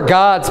never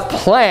God's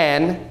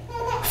plan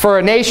for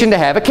a nation to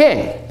have a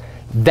king.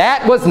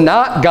 That was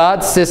not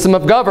God's system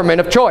of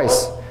government of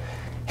choice.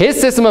 His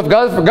system of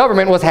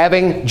government was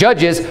having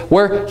judges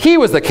where He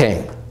was the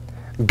king.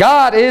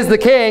 God is the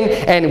king,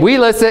 and we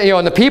listen, you know,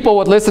 and the people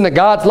would listen to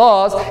God's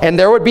laws, and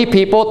there would be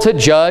people to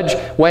judge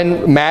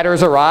when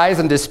matters arise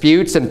and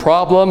disputes and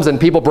problems and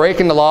people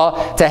breaking the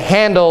law, to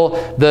handle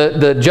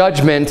the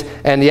judgment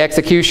and the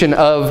execution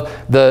of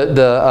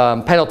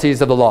the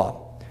penalties of the law.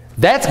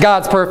 That's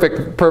God's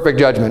perfect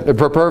judgment,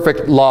 or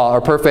perfect law, or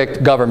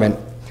perfect government.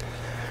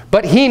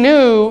 But He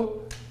knew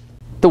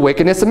the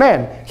wickedness of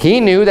man.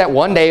 He knew that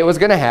one day it was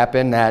going to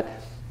happen, that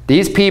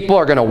these people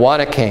are going to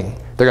want a king.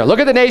 They're going to look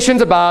at the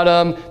nations about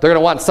them. They're going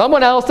to want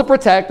someone else to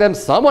protect them,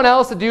 someone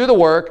else to do the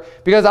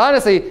work. Because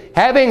honestly,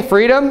 having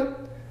freedom,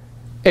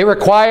 it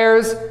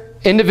requires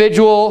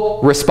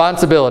individual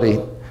responsibility.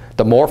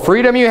 The more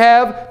freedom you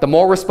have, the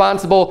more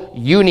responsible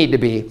you need to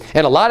be.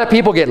 And a lot of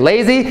people get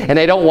lazy, and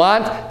they don't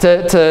want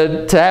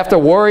to have to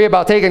worry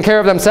about taking care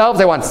of themselves.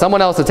 They want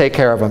someone else to take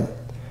care of them.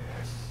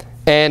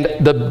 And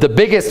the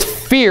biggest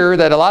fear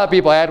that a lot of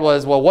people had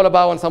was, well, what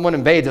about when someone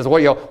invades us?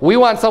 We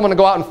want someone to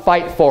go out and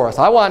fight for us.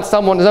 I want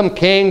some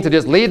king to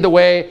just lead the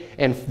way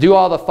and do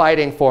all the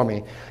fighting for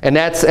me. And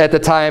that's at the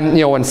time,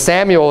 when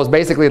Samuel was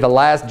basically the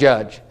last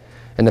judge.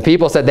 And the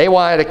people said they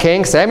wanted a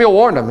king. Samuel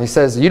warned them. He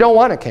says, you don't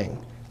want a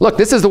king. Look,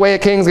 this is the way a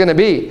king's going to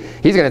be.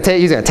 He's going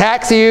to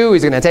tax you.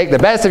 He's going to take the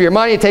best of your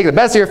money, take the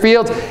best of your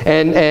fields,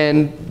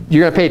 and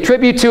you're going to pay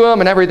tribute to him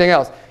and everything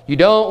else. You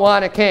don't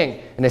want a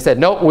king. And they said,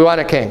 nope, we want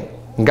a king.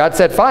 And God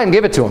said, fine,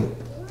 give it to him.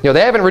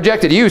 They haven't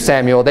rejected you,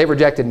 Samuel. They've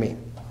rejected me.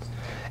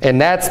 And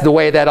that's the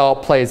way that all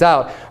plays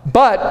out.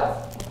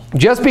 But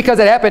just because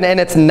it happened and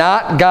it's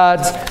not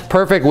God's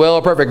perfect will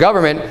or perfect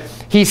government,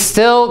 he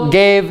still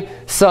gave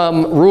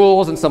some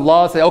rules and some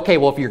laws. Say, okay,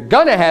 well, if you're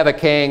going to have a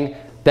king,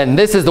 then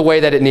this is the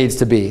way that it needs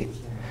to be.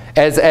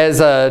 As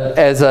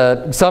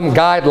some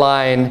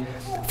guideline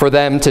for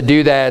them to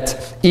do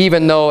that,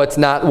 even though it's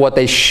not what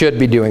they should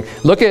be doing.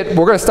 We're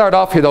going to start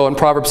off here, though, in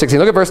Proverbs 16.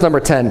 Look at verse number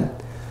 10.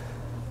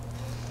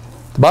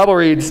 The Bible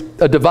reads,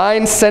 a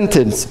divine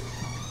sentence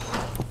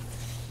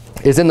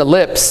is in the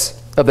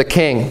lips of the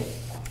king.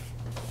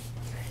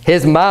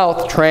 His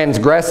mouth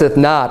transgresseth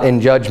not in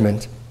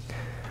judgment.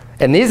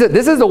 And this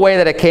is the way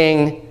that a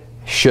king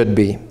should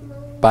be,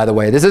 by the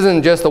way. This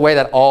isn't just the way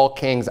that all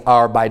kings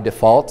are by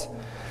default.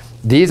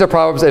 These are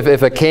Proverbs.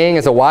 If a king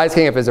is a wise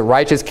king, if it's a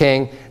righteous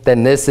king,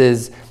 then this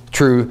is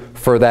true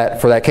for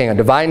that king. A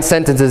divine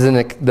sentence is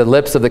in the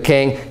lips of the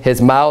king.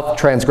 His mouth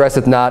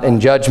transgresseth not in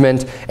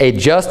judgment. A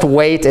just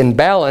weight and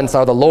balance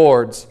are the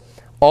Lord's.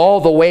 All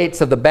the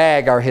weights of the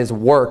bag are his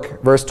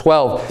work. Verse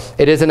 12,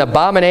 it is an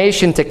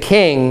abomination to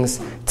kings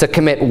to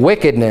commit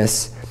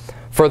wickedness,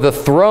 for the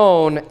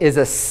throne is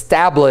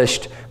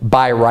established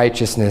by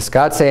righteousness.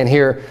 God's saying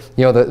here,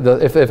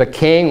 if a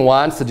king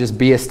wants to just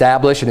be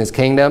established in his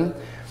kingdom,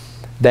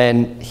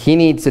 then he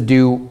needs to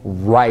do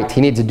right.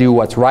 He needs to do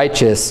what's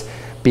righteous,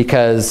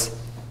 because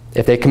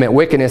if they commit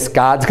wickedness,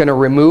 God's going to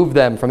remove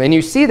them from. And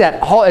you see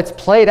that it's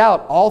played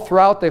out all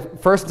throughout the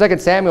 1st and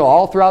 2nd Samuel,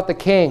 all throughout the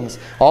Kings,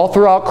 all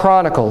throughout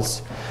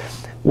Chronicles.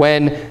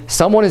 When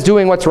someone is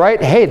doing what's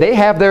right, hey, they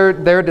have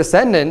their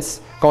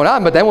descendants going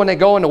on. But then when they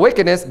go into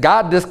wickedness,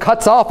 God just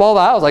cuts off all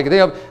the house. Like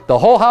the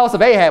whole house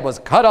of Ahab was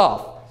cut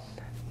off.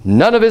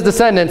 None of his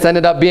descendants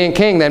ended up being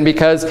king then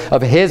because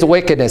of his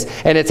wickedness.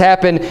 And it's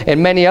happened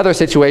in many other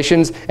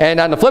situations. And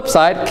on the flip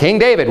side, King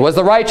David was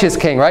the righteous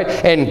king, right?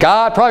 And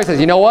God probably says,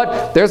 you know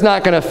what? There's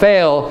not going to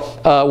fail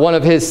one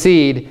of his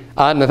seed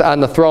on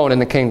the throne in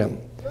the kingdom.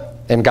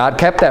 And God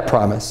kept that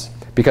promise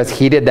because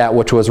he did that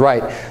which was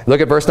right.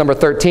 Look at verse number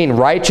 13.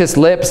 Righteous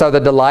lips are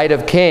the delight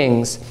of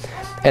kings,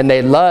 and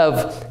they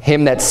love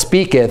him that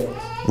speaketh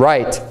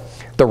right.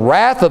 The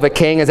wrath of a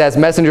king is as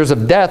messengers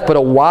of death, but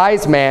a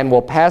wise man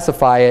will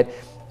pacify it.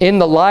 In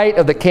the light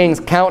of the king's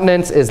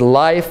countenance is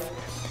life,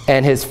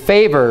 and his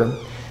favor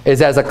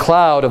is as a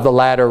cloud of the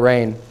latter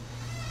rain.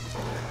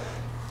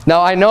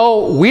 Now, I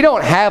know we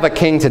don't have a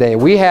king today.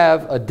 We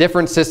have a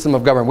different system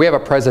of government. We have a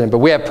president, but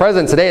we have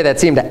presidents today that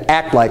seem to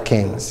act like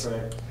kings.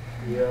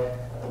 Yeah.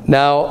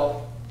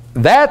 Now,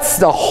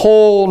 that's a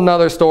whole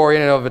nother story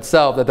in and of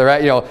itself,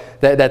 that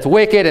that's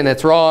wicked and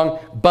it's wrong.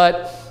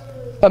 But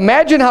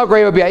imagine how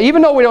great it would be,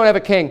 even though we don't have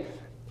a king,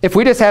 if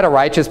we just had a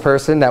righteous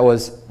person that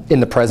was in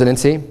the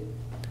presidency,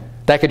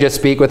 that could just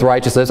speak with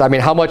righteousness. I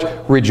mean, how much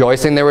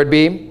rejoicing there would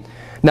be.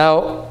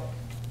 Now,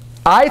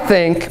 I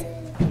think,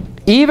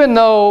 even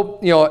though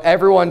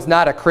everyone's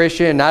not a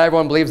Christian, not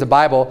everyone believes the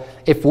Bible,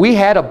 if we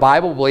had a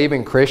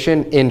Bible-believing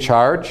Christian in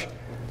charge,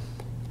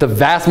 the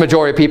vast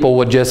majority of people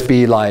would just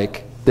be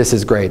like, this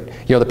is great.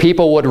 The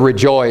people would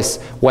rejoice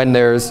when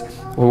there's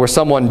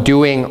someone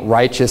doing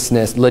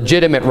righteousness,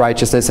 legitimate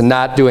righteousness, and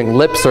not doing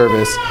lip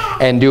service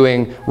and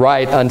doing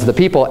right unto the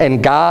people.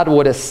 And God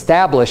would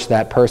establish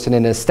that person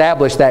and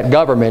establish that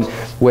government,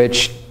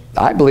 which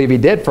I believe he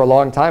did for a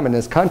long time in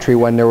this country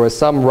when there was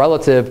some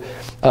relative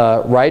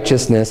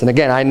righteousness. And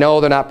again, I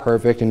know they're not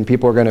perfect, and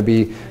people are going to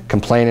be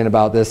complaining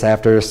about this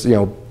after,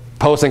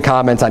 posting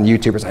comments on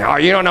YouTube saying, oh,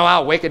 you don't know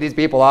how wicked these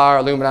people are,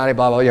 Illuminati,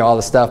 blah, blah, all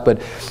this stuff.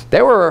 But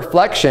they were a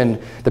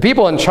reflection. The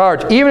people in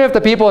charge, even if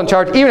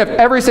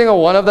every single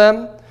one of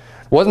them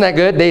wasn't that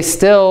good, they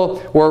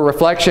still were a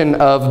reflection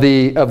of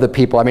the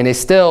people. I mean, they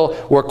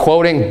still were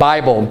quoting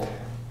Bible,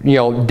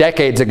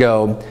 decades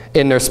ago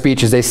in their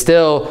speeches. They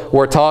still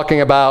were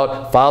talking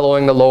about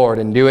following the Lord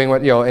and doing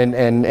what,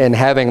 and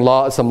having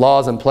some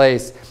laws in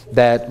place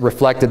that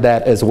reflected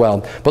that as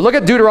well. But look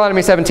at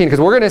Deuteronomy 17, because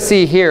we're going to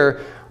see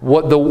here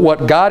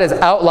what God has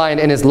outlined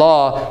in his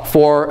law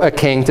for a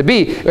king to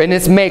be. And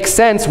this makes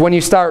sense when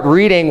you start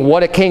reading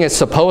what a king is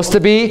supposed to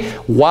be,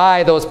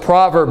 why those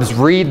Proverbs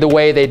read the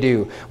way they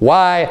do,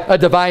 why a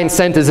divine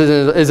sentence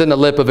is in the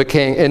lips of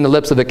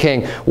the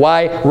king,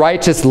 why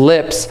righteous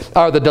lips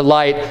are the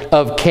delight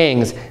of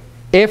kings.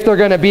 If they're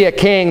going to be a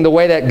king the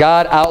way that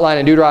God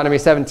outlined in Deuteronomy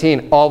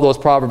 17, all those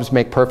Proverbs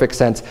make perfect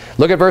sense.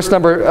 Look at verse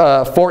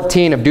number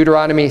 14 of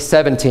Deuteronomy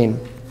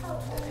 17.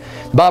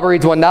 The Bible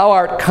reads, when thou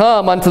art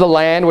come unto the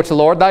land which the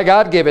Lord thy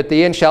God giveth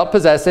thee, and shalt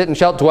possess it, and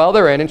shalt dwell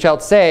therein, and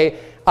shalt say,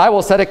 I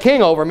will set a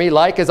king over me,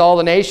 like as all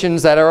the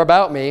nations that are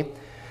about me.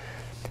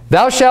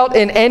 Thou shalt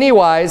in any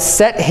wise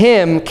set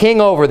him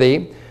king over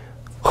thee,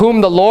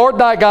 whom the Lord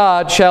thy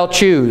God shall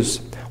choose.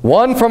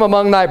 One from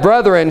among thy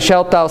brethren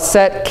shalt thou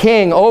set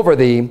king over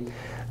thee.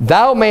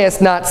 Thou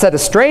mayest not set a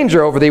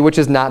stranger over thee, which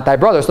is not thy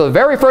brother. So the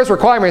very first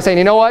requirement is saying,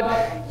 you know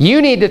what?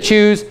 You need to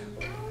choose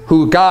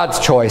who God's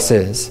choice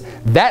is.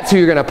 That's who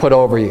you're going to put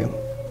over you.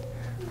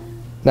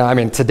 Now, I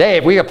mean, today,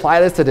 if we apply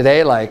this to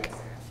today, like,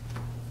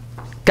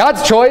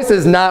 God's choice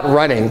is not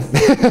running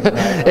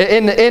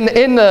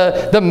in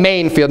the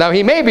main field. Now,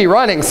 he may be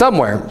running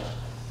somewhere.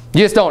 You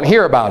just don't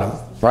hear about him,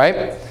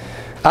 right?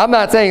 I'm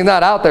not saying he's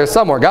not out there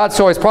somewhere. God's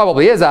choice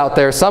probably is out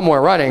there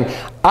somewhere running.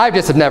 I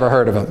just have never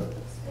heard of him.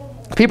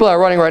 People that are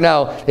running right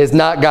now is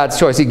not God's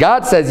choice. See,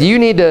 God says you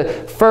need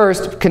to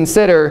first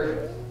consider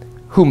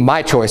who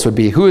my choice would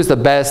be. Who is the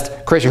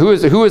best Christian? Who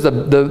is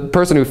the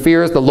person who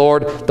fears the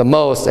Lord the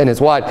most and is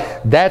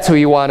wide? That's who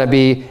you want to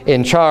be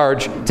in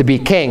charge, to be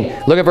king.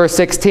 Look at verse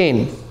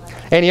 16.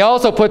 And he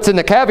also puts in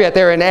the caveat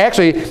there, and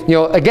actually, you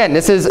know, again,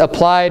 this is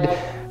applied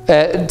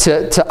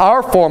to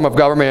our form of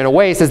government in a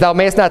way. He says, thou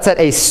mayest not set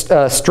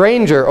a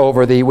stranger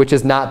over thee, which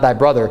is not thy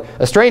brother.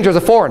 A stranger is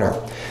a foreigner,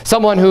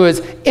 someone who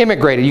is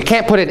immigrated. You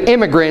can't put an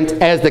immigrant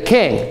as the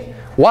king.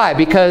 Why?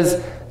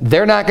 Because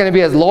they're not going to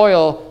be as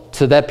loyal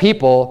to that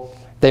people.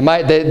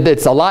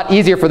 It's a lot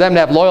easier for them to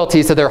have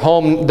loyalties to their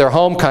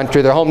home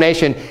country, their home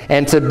nation,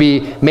 and to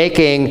be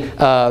making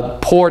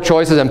poor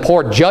choices and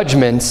poor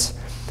judgments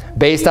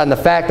based on the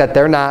fact that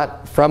they're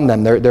not from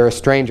them. They're a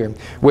stranger,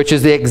 which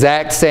is the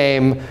exact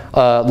same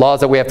laws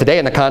that we have today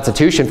in the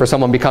Constitution for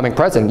someone becoming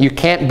president. You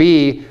can't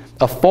be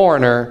a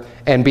foreigner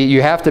and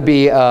you have to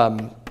be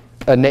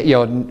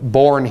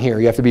born here.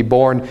 You have to be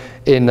born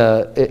in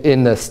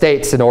the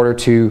states in order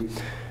to,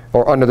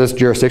 or under this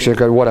jurisdiction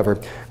or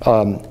whatever.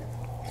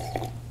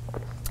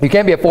 You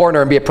can't be a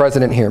foreigner and be a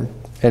president here.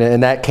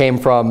 And that came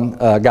from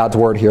God's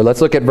word here.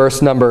 Let's look at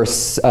verse number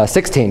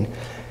 16.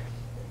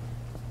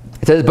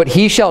 It says, but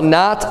he shall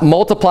not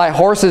multiply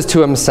horses to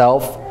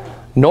himself,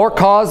 nor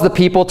cause the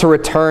people to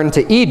return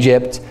to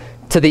Egypt,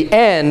 to the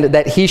end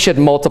that he should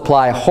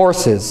multiply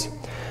horses.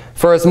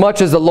 For as much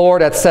as the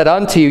Lord hath said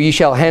unto you, ye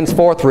shall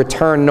henceforth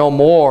return no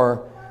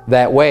more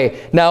that way.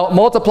 Now,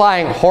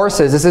 multiplying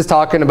horses, this is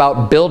talking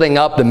about building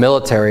up the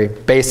military,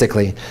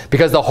 basically,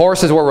 because the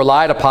horses were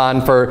relied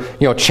upon for,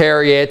 you know,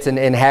 chariots and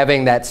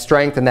having that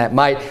strength and that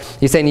might.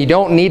 He's saying you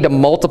don't need to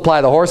multiply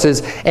the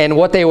horses. And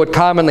what they would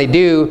commonly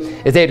do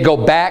is they'd go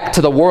back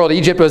to the world.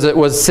 Egypt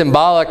was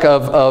symbolic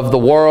of the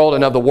world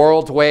and of the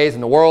world's ways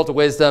and the world's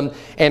wisdom,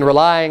 and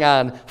relying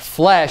on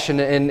flesh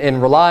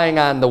and relying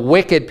on the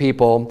wicked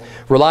people,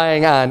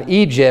 relying on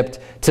Egypt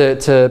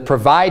to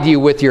provide you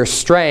with your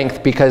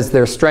strength, because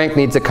their strength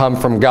needs to come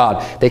from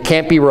God. They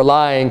can't be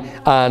relying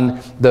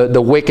on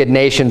the wicked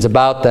nations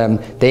about them.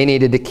 They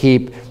needed to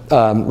keep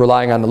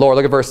relying on the Lord.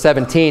 Look at verse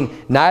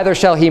 17. Neither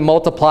shall he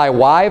multiply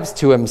wives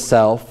to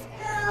himself,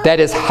 that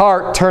his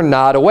heart turn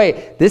not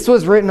away. This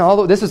was written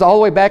this is all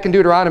the way back in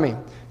Deuteronomy.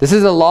 This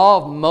is the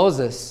law of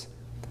Moses.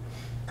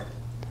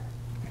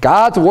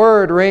 God's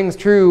word rings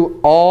true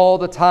all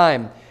the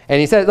time. And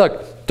he says,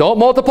 look, don't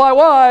multiply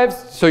wives,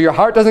 so your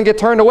heart doesn't get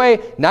turned away.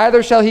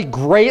 Neither shall he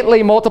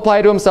greatly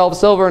multiply to himself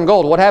silver and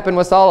gold. What happened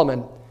with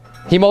Solomon?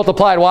 He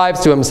multiplied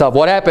wives to himself.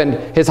 What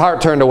happened? His heart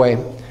turned away.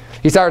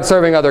 He started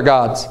serving other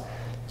gods.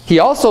 He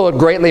also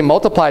greatly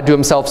multiplied to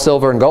himself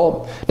silver and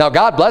gold. Now,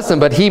 God blessed him,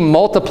 but he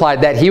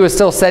multiplied that. He was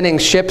still sending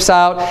ships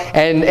out.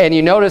 And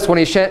you notice when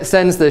he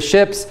sends the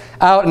ships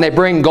out and they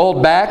bring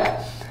gold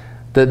back,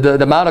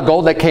 the amount of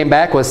gold that came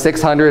back was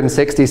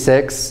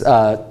 666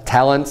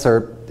 talents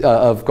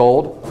of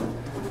gold.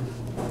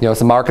 You know, it's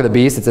the mark of the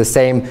beast. It's the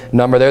same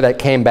number there that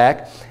came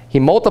back. He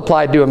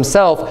multiplied to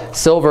himself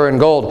silver and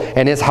gold,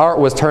 and his heart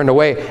was turned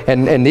away.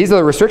 And these are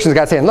the restrictions.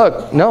 God's saying,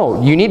 look,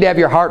 no, you need to have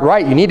your heart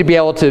right. You need to be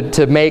able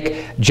to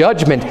make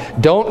judgment.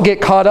 Don't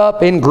get caught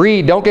up in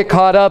greed. Don't get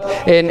caught up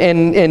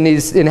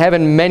in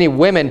having many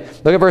women.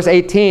 Look at verse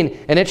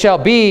 18. And it shall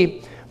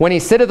be, when he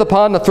sitteth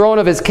upon the throne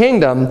of his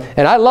kingdom,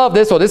 and I love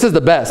this one. This is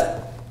the best.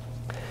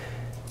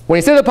 When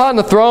he sitteth upon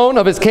the throne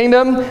of his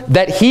kingdom,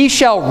 that he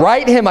shall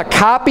write him a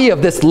copy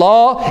of this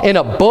law in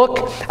a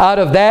book out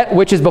of that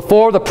which is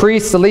before the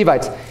priests, the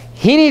Levites.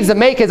 He needs to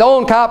make his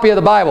own copy of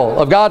the Bible,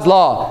 of God's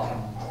law.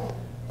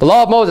 The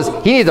law of Moses.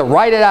 He needs to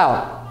write it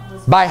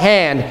out by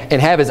hand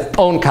and have his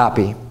own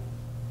copy.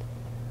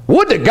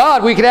 Would to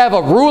God we could have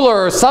a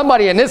ruler or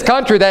somebody in this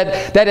country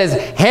that has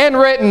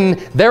handwritten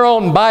their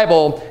own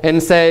Bible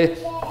and say,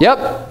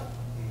 yep.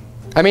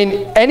 I mean,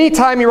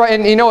 anytime you write,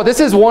 and you know, this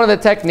is one of the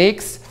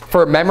techniques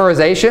for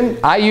memorization.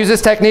 I use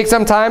this technique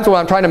sometimes when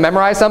I'm trying to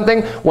memorize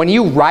something. When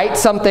you write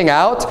something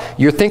out,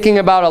 you're thinking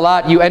about a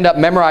lot, you end up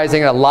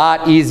memorizing it a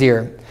lot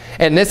easier.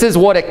 And this is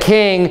what a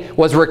king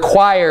was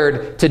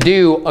required to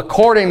do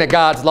according to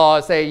God's law.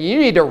 Say, you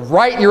need to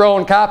write your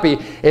own copy.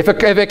 If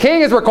a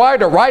king is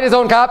required to write his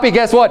own copy,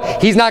 guess what?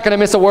 He's not going to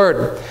miss a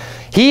word.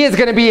 He is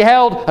going to be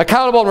held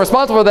accountable and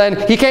responsible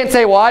then. He can't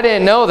say, well, I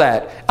didn't know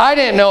that. I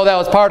didn't know that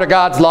was part of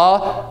God's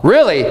law.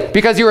 Really?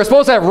 Because you were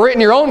supposed to have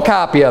written your own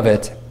copy of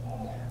it.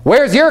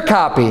 Where's your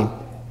copy?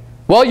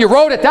 Well, you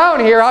wrote it down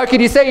here. How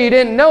could you say you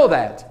didn't know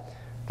that?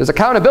 There's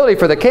accountability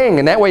for the king,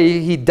 and that way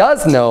he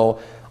does know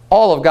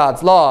all of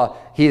God's law.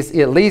 He's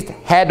at least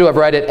had to have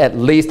read it at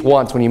least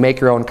once when you make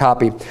your own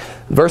copy.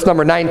 Verse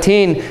number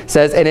 19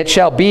 says, and it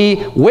shall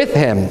be with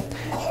him,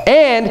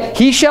 and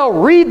he shall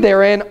read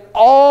therein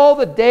all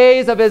the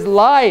days of his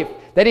life,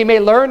 that he may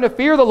learn to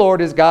fear the Lord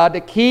his God,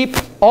 to keep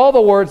all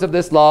the words of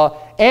this law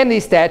and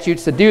these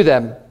statutes to do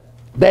them,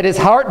 that his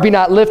heart be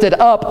not lifted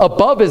up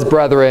above his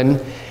brethren,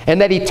 and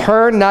that he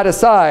turn not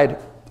aside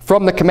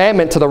from the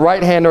commandment to the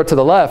right hand or to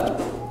the left,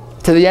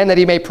 to the end that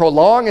he may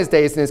prolong his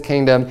days in his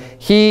kingdom,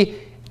 he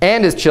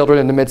and his children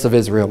in the midst of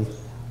Israel.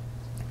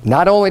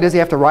 Not only does he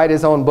have to write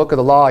his own book of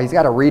the law, he's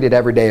got to read it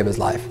every day of his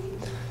life.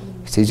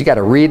 He says you got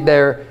to read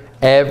there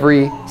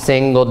every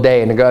single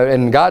day.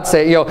 And God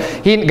say, you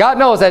know, God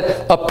knows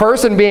that a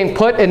person being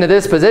put into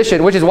this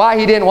position, which is why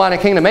he didn't want a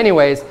kingdom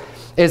anyways,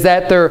 is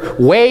that they're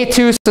way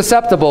too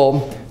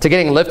susceptible to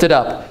getting lifted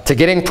up, to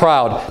getting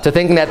proud, to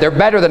thinking that they're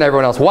better than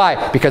everyone else.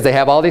 Why? Because they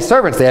have all these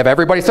servants. They have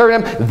everybody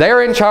serving them.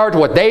 They're in charge.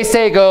 What they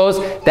say goes.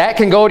 That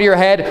can go to your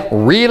head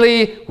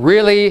really,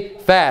 really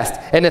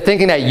fast. And to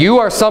thinking that you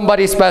are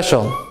somebody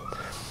special.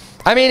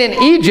 I mean,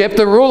 in Egypt,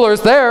 the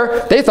rulers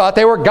there, they thought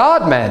they were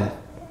God men.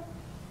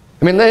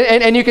 I mean,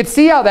 and you could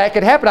see how that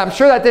could happen. I'm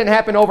sure that didn't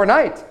happen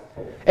overnight.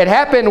 It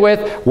happened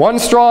with one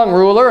strong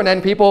ruler, and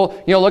then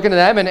people, you know, looking at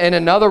them, and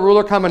another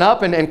ruler coming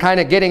up and kind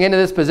of getting into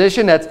this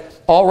position that's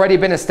already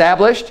been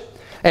established,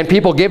 and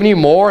people giving you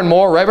more and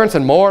more reverence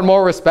and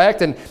more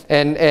respect,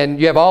 and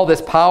you have all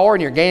this power,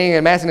 and you're gaining and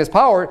amassing this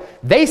power.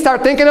 They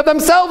start thinking of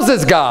themselves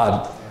as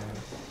God.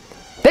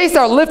 They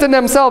start lifting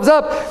themselves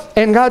up,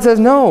 and God says,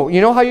 no.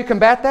 You know how you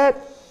combat that?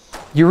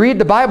 You read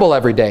the Bible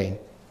every day.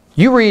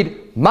 You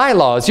read my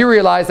laws. You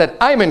realize that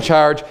I'm in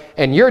charge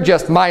and you're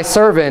just my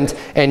servant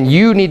and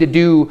you need to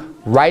do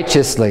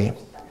righteously.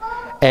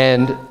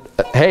 And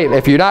hey,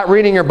 if you're not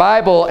reading your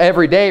Bible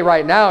every day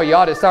right now, you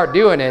ought to start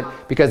doing it,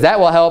 because that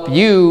will help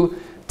you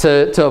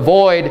to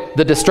avoid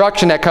the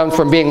destruction that comes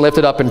from being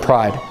lifted up in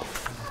pride.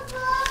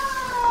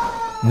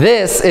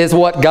 This is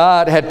what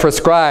God had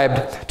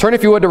prescribed. Turn,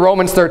 if you would, to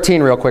Romans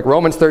 13 real quick.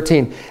 Romans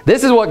 13.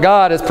 This is what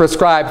God has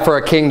prescribed for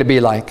a king to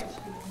be like.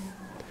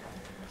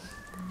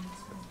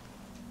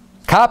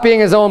 Copying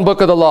his own book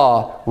of the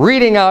law,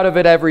 reading out of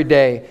it every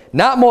day,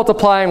 not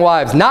multiplying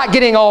wives, not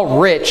getting all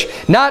rich,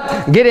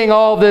 not getting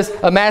all this,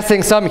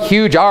 amassing some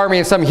huge army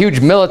and some huge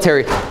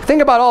military.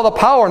 Think about all the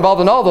power involved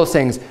in all those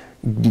things.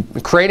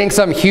 Creating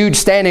some huge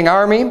standing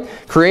army,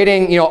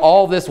 creating, you know,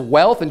 all this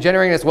wealth and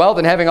generating this wealth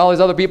and having all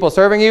these other people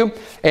serving you,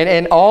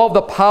 and all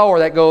the power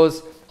that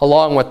goes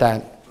along with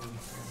that.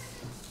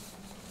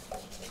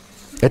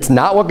 It's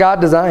not what God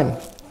designed.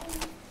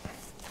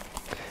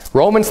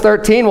 Romans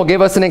 13 will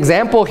give us an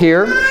example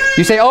here.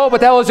 You say, oh,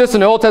 but that was just in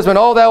the Old Testament.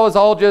 Oh, that was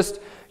all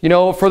just, you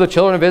know, for the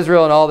children of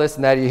Israel and all this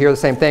and that. You hear the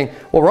same thing.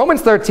 Well,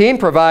 Romans 13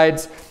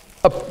 provides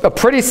a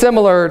pretty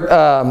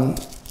similar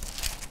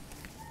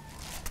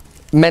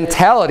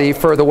mentality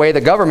for the way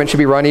the government should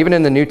be run, even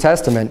in the New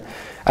Testament.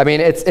 I mean,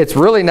 it's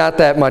really not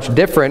that much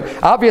different.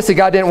 Obviously,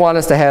 God didn't want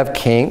us to have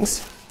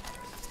kings.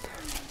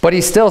 But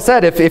he still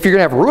said, if you're going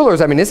to have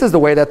rulers, I mean, this is the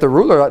way that the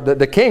ruler,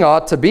 the king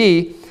ought to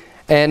be.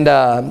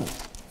 And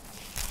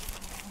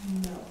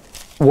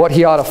what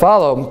he ought to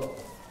follow.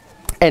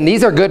 And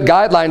these are good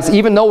guidelines,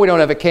 even though we don't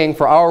have a king,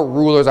 for our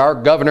rulers, our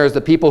governors,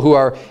 the people who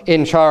are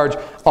in charge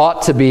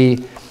ought to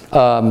be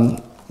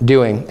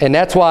doing. And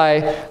that's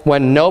why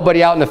when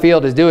nobody out in the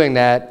field is doing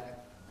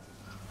that,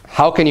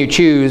 how can you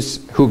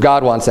choose who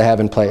God wants to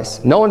have in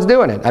place? No one's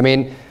doing it. I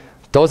mean,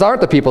 those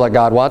aren't the people that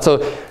God wants.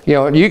 So, you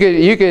know, you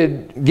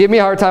could give me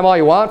a hard time all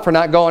you want for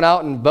not going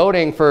out and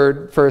voting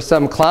for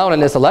some clown in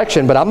this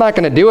election, but I'm not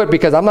going to do it,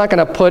 because I'm not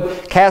going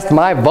to cast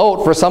my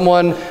vote for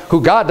someone who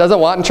God doesn't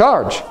want in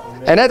charge.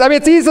 And I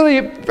mean,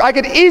 I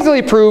could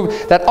easily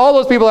prove that all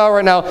those people out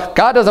right now,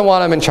 God doesn't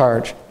want them in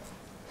charge.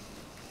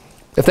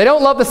 If they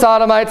don't love the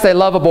Sodomites, they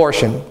love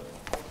abortion,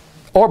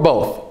 or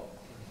both.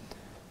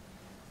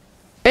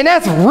 And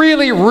that's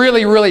really,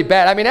 really, really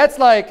bad. I mean, that's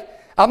like,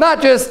 I'm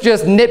not just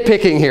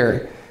nitpicking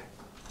here.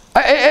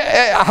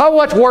 How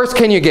much worse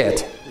can you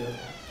get?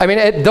 I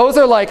mean, those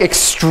are like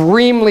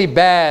extremely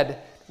bad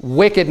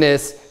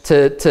wickedness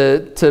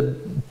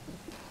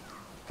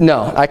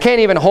no, I can't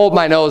even hold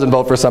my nose and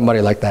vote for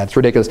somebody like that. It's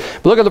ridiculous.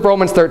 But look at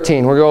Romans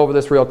 13. We'll go over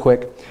this real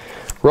quick.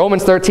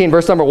 Romans 13,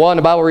 verse number 1,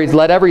 the Bible reads,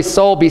 let every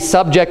soul be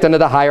subject unto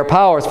the higher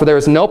powers, for there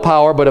is no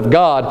power but of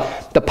God.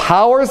 The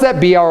powers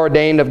that be are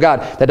ordained of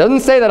God. That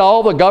doesn't say that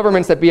all the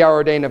governments that be are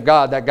ordained of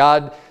God, that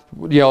God,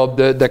 you know,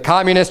 the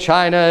communist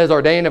China is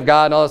ordained of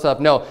God and all this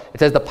stuff. No, it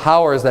says the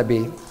powers that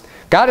be.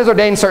 God has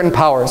ordained certain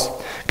powers.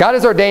 God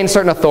has ordained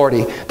certain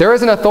authority. There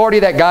is an authority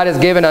that God has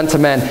given unto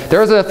men.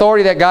 There is an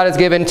authority that God has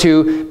given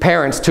to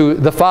parents, to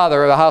the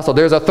father of the household.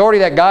 There's authority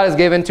that God has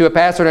given to a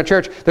pastor in a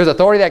church. There's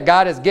authority that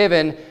God has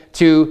given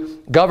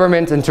to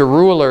government and to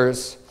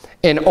rulers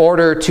in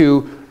order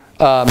to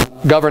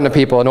govern the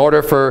people, in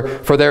order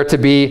for there to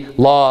be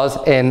laws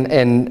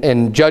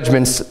and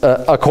judgments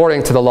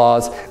according to the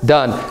laws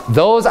done.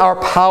 Those are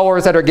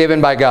powers that are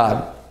given by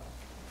God.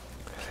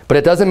 But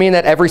it doesn't mean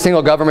that every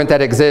single government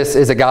that exists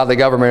is a godly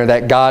government, or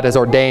that God has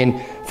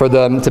ordained for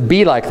them to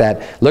be like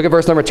that. Look at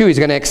verse number 2. He's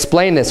going to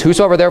explain this.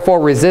 Whosoever therefore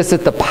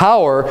resisteth the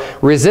power,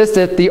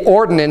 resisteth the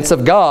ordinance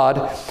of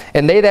God,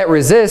 and they that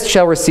resist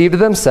shall receive to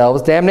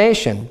themselves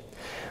damnation.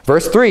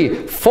 Verse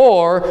 3,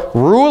 for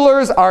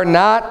rulers are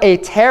not a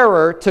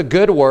terror to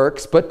good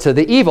works, but to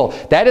the evil.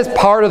 That is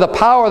part of the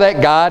power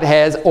that God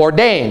has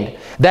ordained,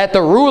 that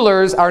the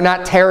rulers are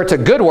not terror to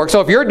good works.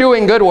 So if you're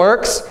doing good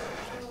works,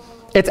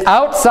 it's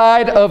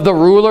outside of the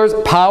ruler's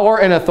power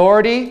and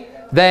authority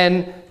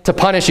then to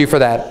punish you for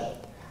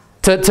that,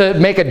 to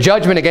make a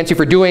judgment against you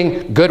for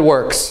doing good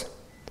works.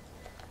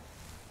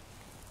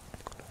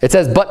 It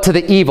says, but to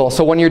the evil.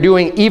 So when you're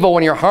doing evil,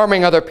 when you're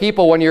harming other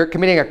people, when you're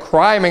committing a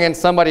crime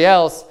against somebody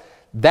else,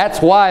 that's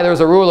why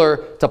there's a ruler,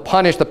 to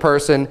punish the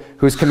person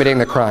who's committing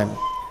the crime.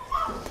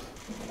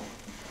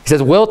 He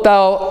says, wilt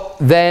thou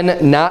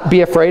then not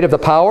be afraid of the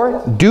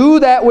power? Do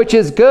that which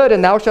is good,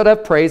 and thou shalt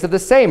have praise of the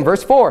same.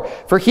 Verse 4,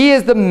 for he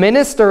is the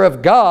minister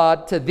of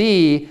God to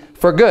thee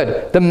for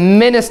good. The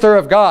minister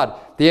of God.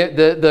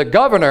 The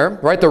governor,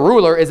 right, the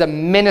ruler, is a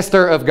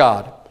minister of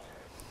God.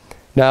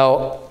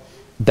 Now,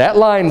 that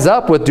lines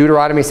up with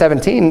Deuteronomy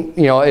 17,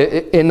 you know,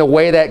 in the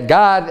way that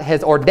God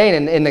has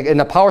ordained, in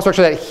the power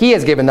structure that he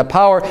has given, the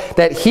power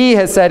that he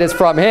has said is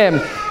from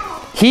him.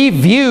 He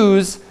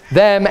views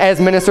them as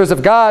ministers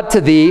of God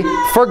to thee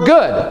for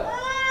good.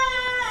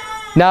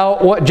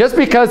 Now, just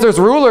because there's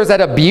rulers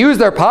that abuse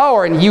their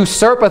power and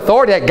usurp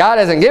authority that God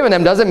hasn't given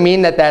them doesn't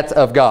mean that that's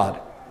of God.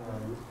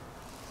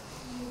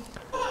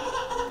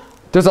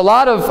 There's a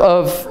lot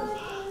of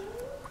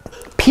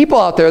people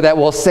out there that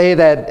will say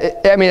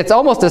that, I mean, it's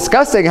almost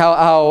disgusting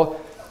how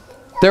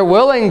they're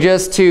willing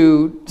just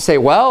to say,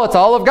 well, it's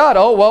all of God.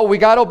 Oh, well, we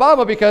got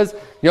Obama because,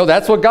 you know,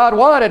 that's what God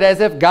wanted, as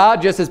if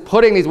God just is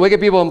putting these wicked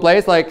people in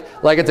place like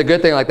it's a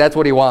good thing, like that's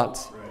what he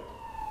wants. Right.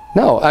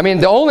 No, I mean,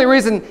 the only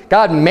reason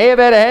God may have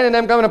had a hand in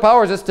them coming to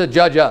power is just to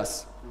judge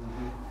us.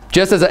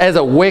 Just as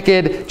a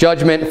wicked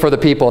judgment for the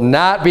people,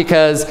 not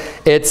because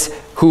it's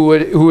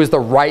who is the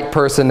right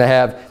person to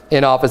have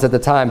in office at the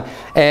time.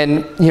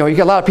 And, you know, you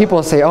get a lot of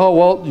people say, oh,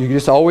 well, you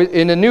just always,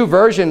 in the new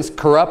versions,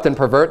 corrupt and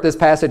pervert this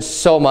passage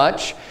so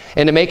much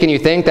into making you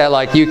think that,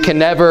 like, you can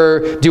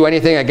never do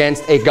anything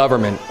against a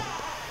government,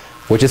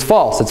 which is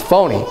false. It's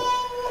phony.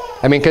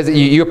 I mean, because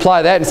you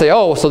apply that and say,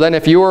 oh, so then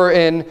if you were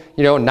in,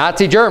 you know,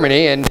 Nazi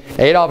Germany and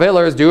Adolf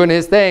Hitler is doing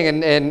his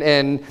thing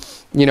and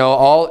you know,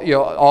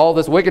 all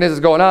this wickedness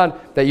is going on,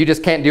 that you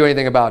just can't do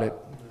anything about it.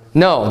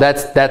 No,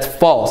 that's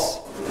false.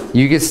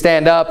 You can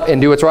stand up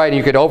and do what's right, and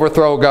you could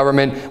overthrow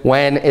government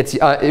when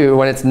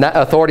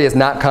authority is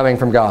not coming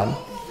from God,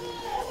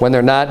 when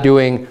they're not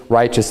doing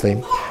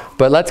righteously.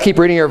 But let's keep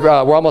reading here.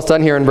 We're almost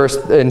done here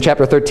in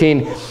chapter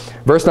 13,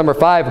 verse number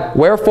 5.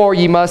 Wherefore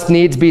ye must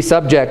needs be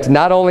subject,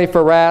 not only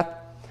for wrath.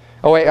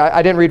 Oh wait,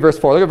 I didn't read verse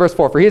 4. Look at verse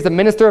 4. For he is the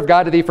minister of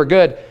God to thee for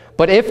good.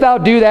 But if thou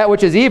do that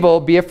which is evil,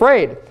 be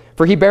afraid.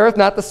 For he beareth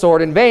not the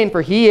sword in vain,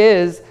 for he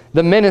is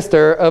the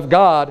minister of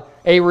God,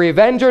 a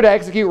revenger to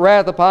execute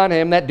wrath upon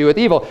him that doeth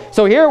evil.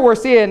 So here we're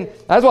seeing,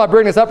 that's why I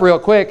bring this up real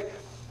quick,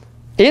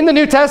 in the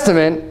New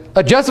Testament,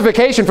 a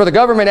justification for the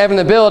government having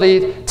the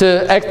ability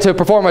to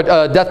perform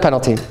a death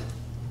penalty.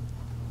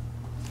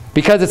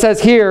 Because it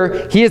says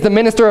here, he is the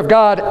minister of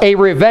God, a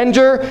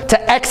revenger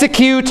to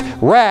execute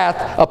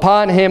wrath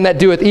upon him that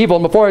doeth evil.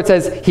 And before it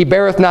says, he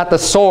beareth not the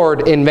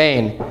sword in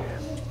vain.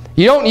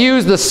 You don't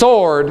use the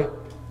sword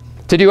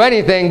to do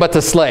anything but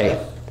to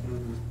slay.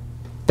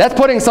 That's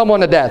putting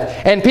someone to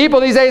death. And people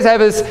these days have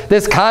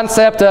this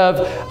concept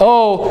of,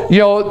 oh, you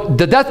know,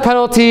 the death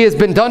penalty has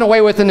been done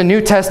away with in the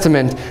New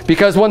Testament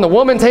because when the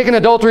woman taken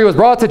adultery was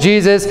brought to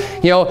Jesus,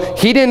 you know,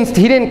 he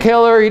didn't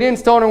kill her, he didn't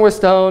stone her with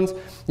stones,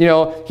 you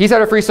know, he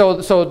set her free,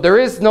 so there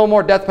is no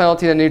more death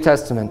penalty in the New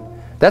Testament.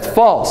 That's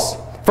false.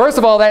 First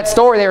of all, that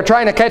story, they were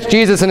trying to catch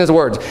Jesus in his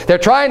words. They're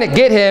trying to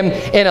get him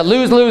in a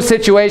lose-lose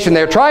situation.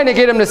 They're trying to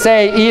get him to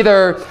say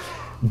either,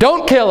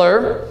 don't kill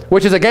her,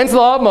 which is against the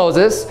law of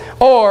Moses,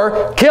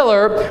 or kill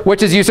her,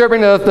 which is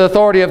usurping the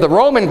authority of the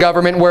Roman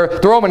government, where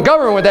the Roman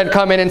government would then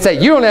come in and say,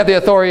 you don't have the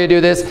authority to do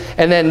this,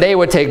 and then they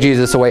would take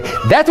Jesus away.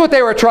 That's what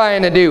they were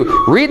trying to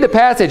do. Read the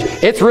passage.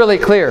 It's really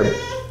clear.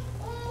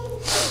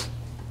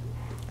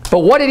 But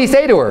what did he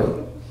say to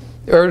her?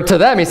 Or to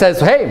them? He says,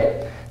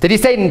 hey, did he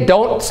say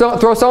don't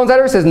throw stones at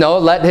her? He says, no,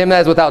 let him that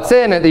is without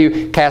sin, and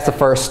you cast the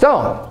first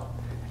stone.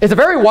 It's a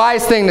very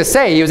wise thing to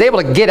say. He was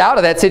able to get out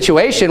of that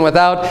situation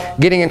without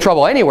getting in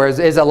trouble anywhere.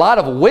 It's a lot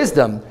of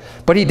wisdom.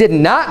 But he did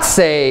not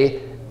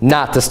say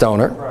not to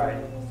stone her.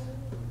 Right.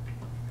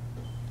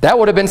 That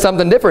would have been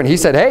something different. He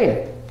said,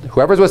 hey,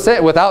 whoever's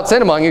without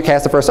sin among you,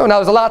 cast the first stone. Now,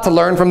 there's a lot to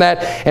learn from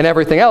that and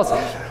everything else.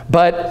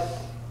 But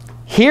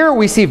here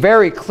we see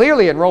very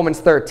clearly in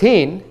Romans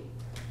 13,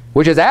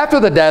 which is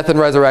after the death and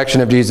resurrection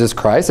of Jesus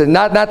Christ, and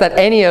not that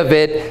any of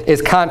it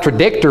is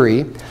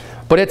contradictory,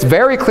 But it's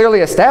very clearly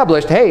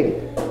established,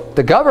 hey,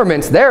 the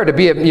government's there to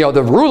be,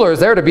 the ruler is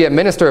there to be a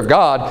minister of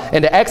God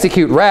and to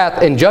execute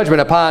wrath and judgment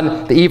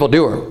upon the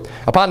evildoer,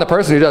 upon the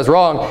person who does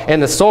wrong.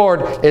 And the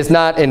sword is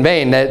not in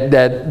vain,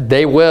 that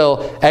they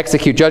will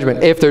execute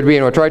judgment if they're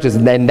being righteous.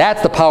 And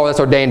that's the power that's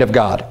ordained of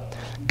God.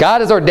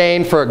 God has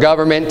ordained for a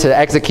government to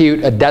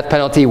execute a death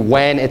penalty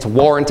when it's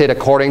warranted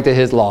according to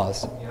his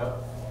laws.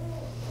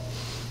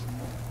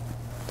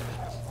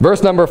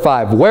 Verse number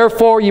 5,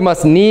 wherefore you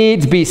must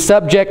needs be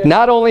subject,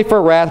 not only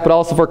for wrath, but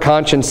also for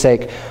conscience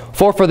sake.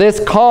 For this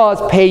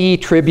cause pay ye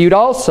tribute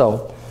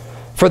also.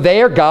 For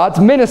they are God's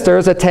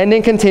ministers,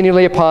 attending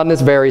continually upon this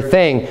very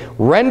thing.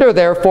 Render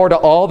therefore to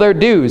all their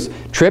dues,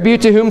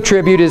 tribute to whom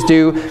tribute is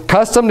due,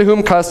 custom to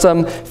whom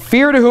custom,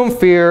 fear to whom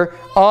fear,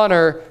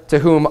 honor to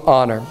whom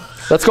honor.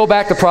 Let's go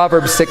back to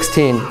Proverbs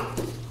 16.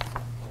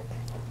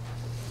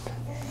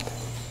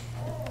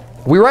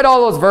 We read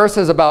all those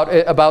verses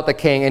about the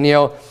king,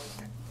 and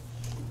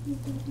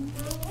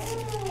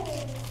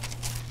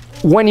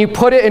when you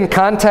put it in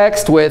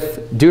context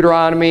with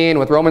Deuteronomy and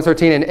with Romans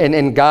 13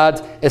 and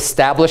God's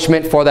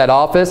establishment for that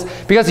office,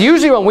 because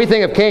usually when we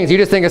think of kings, you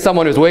just think of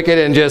someone who's wicked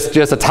and just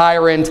a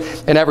tyrant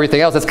and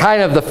everything else. It's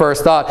kind of the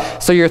first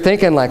thought. So you're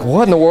thinking like,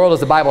 what in the world is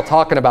the Bible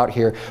talking about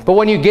here? But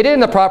when you get in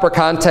the proper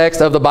context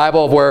of the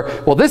Bible of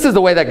where, well, this is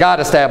the way that God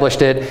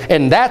established it,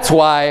 and that's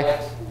why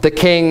the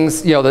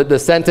king's, the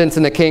sentence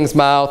in the king's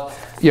mouth,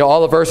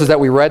 all the verses that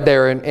we read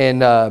there in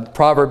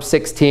Proverbs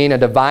 16, a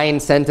divine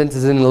sentence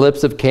is in the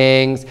lips of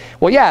kings.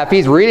 Well, yeah, if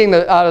he's reading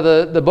out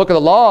of the book of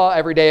the law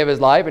every day of his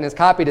life and has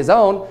copied his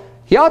own,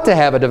 he ought to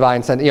have a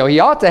divine sentence. He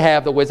ought to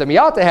have the wisdom. He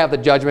ought to have the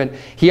judgment.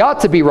 He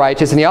ought to be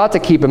righteous, and he ought to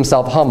keep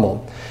himself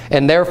humble.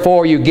 And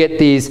therefore, you get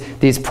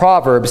these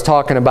Proverbs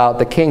talking about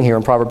the king here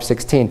in Proverbs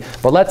 16.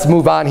 But let's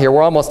move on here.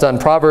 We're almost done.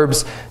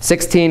 Proverbs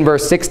 16,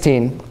 verse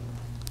 16.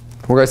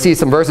 We're going to see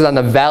some verses on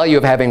the value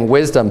of having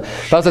wisdom.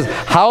 The Bible says,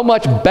 how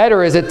much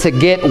better is it to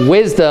get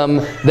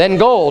wisdom than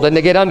gold, and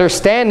to get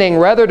understanding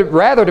rather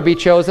to be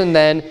chosen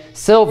than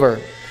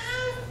silver?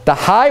 The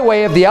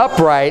highway of the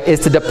upright is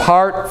to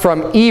depart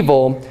from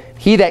evil.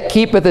 He that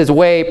keepeth his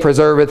way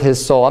preserveth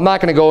his soul. I'm not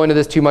going to go into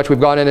this too much.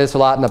 We've gone into this a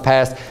lot in the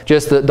past.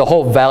 Just the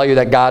whole value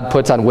that God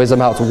puts on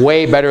wisdom, how it's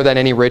way better than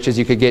any riches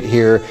you could get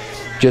here.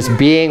 Just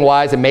being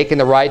wise and making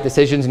the right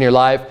decisions in your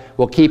life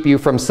will keep you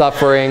from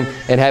suffering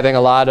and having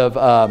a lot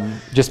of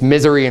just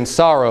misery and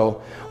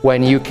sorrow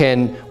when you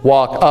can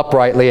walk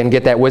uprightly and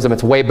get that wisdom.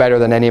 It's way better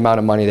than any amount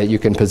of money that you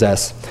can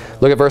possess.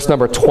 Look at verse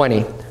number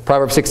 20.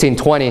 Proverbs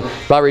 16:20. The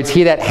Bible reads,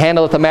 he that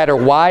handleth the matter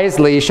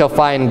wisely shall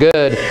find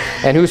good,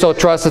 and whoso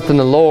trusteth in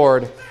the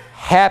Lord,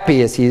 happy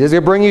is he. This is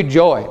going to bring you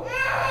joy.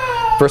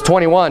 Verse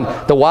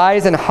 21, the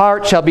wise in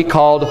heart shall be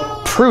called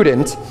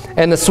prudent,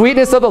 and the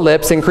sweetness of the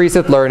lips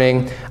increaseth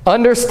learning.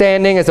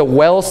 Understanding is a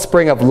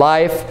wellspring of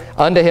life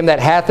unto him that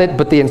hath it,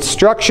 but the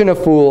instruction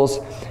of fools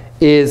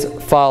is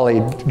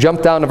folly.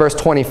 Jump down to verse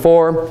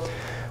 24.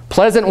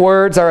 Pleasant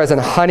words are as an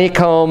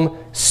honeycomb,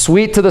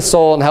 sweet to the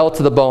soul and health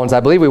to the bones. I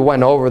believe we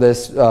went over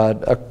this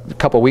a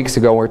couple weeks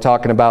ago. We were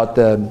talking about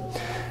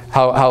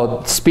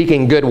how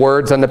speaking good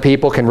words unto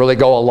people can really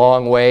go a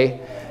long way.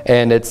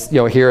 And it's,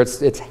 here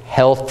it's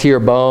health to your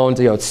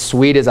bones. It's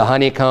sweet as a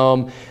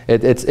honeycomb.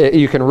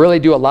 You can really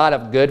do a lot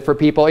of good for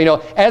people.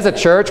 As a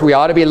church, we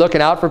ought to be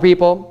looking out for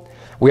people.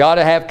 We ought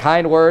to have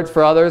kind words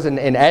for others and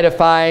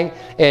edifying.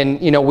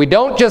 And we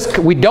don't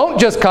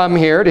just come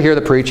here to hear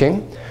the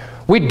preaching.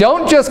 We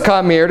don't just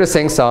come here to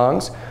sing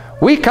songs.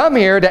 We come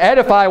here to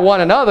edify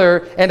one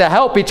another and to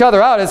help each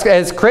other out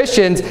as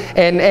Christians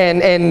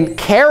and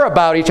care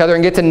about each other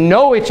and get to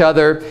know each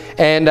other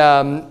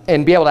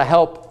and be able to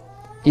help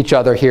each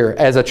other here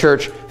as a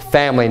church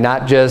family,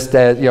 not just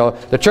as,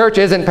 the church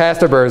isn't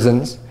Pastor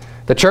Berzins.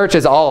 The church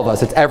is all of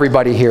us. It's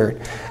everybody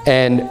here.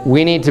 And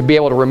we need to be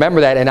able to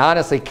remember that and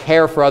honestly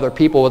care for other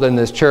people within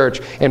this church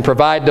and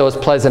provide those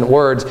pleasant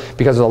words,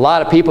 because there's a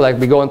lot of people that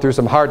could be going through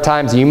some hard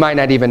times and you might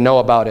not even know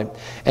about it.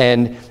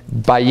 And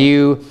by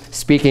you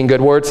speaking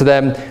good words to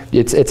them,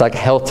 it's like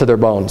health to their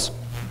bones.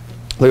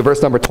 Look at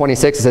verse number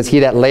 26. It says, he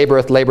that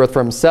laboreth, laboreth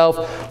for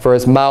himself, for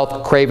his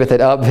mouth craveth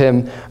it of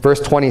him. Verse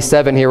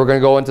 27 here, we're going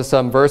to go into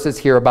some verses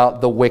here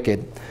about the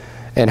wicked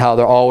and how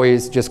they're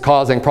always just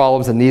causing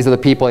problems, and these are the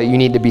people that you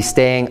need to be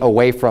staying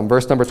away from.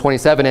 Verse number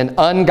 27, an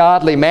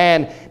ungodly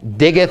man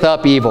diggeth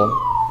up evil.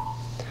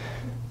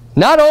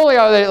 Not only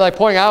are they like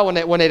pointing out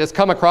when they just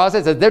come across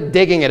it, they're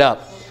digging it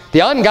up.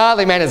 The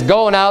ungodly man is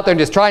going out there and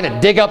just trying to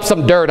dig up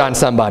some dirt on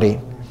somebody,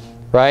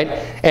 right?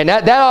 And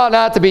that ought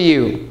not to be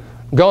you,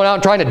 going out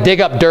and trying to dig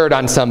up dirt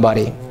on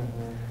somebody.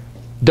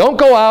 Don't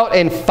go out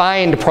and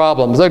find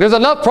problems. Look, there's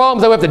enough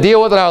problems that we have to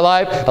deal with in our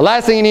life. The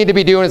last thing you need to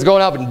be doing is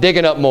going out and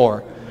digging up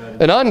more.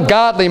 An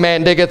ungodly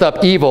man diggeth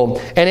up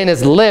evil, and in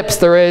his lips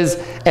there is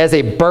as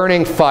a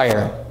burning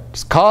fire.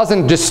 It's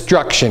causing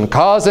destruction,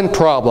 causing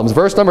problems.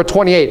 Verse number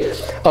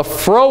 28, a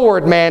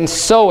froward man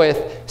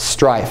soweth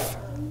strife.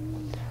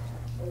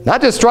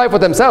 Not just strife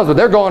with themselves, but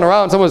they're going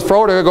around. Someone's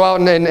froward, they're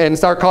going to go out and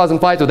start causing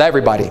fights with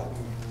everybody.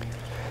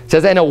 It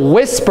says, and a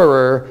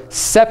whisperer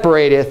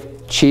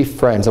separateth chief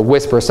friends. A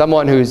whisperer,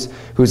 someone who's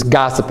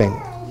gossiping.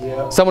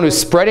 Yep. Someone who's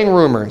spreading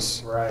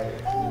rumors. Right.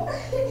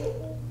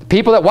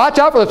 People that watch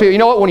out for those people. You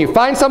know what? When you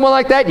find someone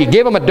like that, you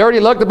give them a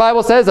dirty look, the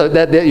Bible says,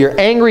 that your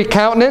angry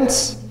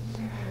countenance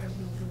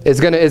is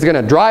going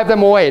to drive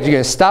them away. You're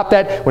going to stop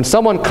that. When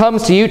someone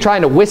comes to you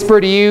trying to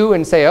whisper to you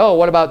and say, oh,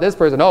 what about this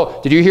person?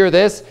 Oh, did you hear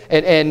this?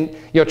 And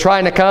you're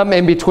trying to come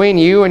in between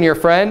you and your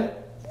friend.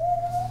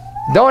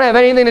 Don't have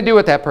anything to do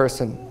with that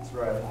person. That's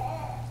right.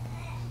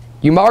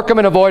 You mark them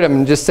and avoid them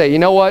and just say, you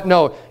know what?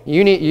 No,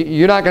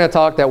 you're not going to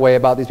talk that way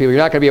about these people.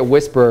 You're not going to be a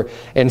whisperer.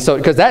 And so,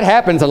 because that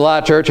happens in a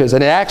lot of churches,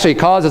 and it actually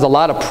causes a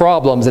lot of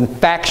problems and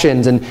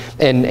factions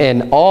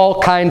and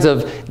all kinds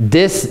of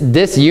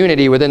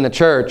disunity within the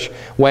church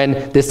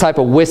when this type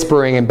of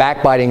whispering and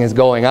backbiting is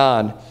going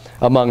on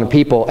among the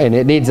people. And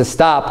it needs to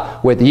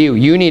stop with you.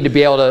 You need to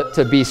be able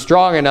to be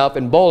strong enough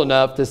and bold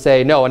enough to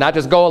say no, and not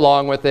just go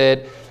along with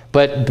it,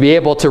 but be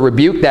able to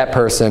rebuke that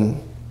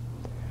person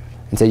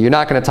and say, you're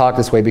not going to talk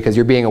this way because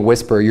you're being a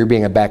whisperer, you're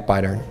being a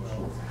backbiter.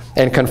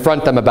 And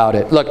confront them about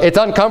it. Look, it's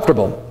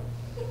uncomfortable,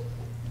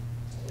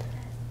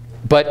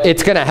 but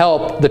it's going to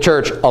help the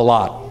church a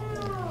lot.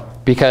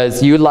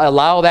 Because you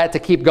allow that to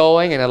keep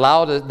going and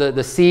allow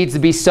the seeds to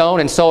be sown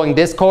and sowing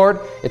discord,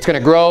 it's going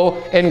to grow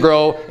and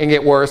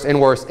get worse and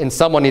worse, and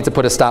someone needs to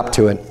put a stop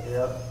to it.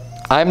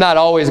 I'm not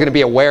always going to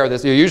be aware of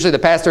this. Usually the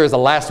pastor is the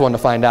last one to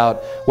find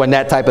out when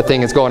that type of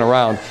thing is going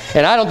around.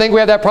 And I don't think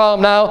we have that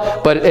problem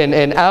now, but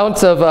an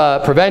ounce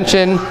of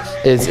prevention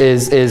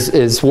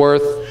is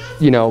worth,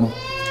 you know,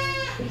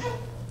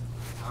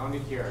 pound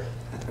of cure.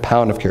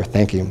 Pound of cure,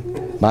 thank you.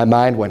 My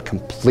mind went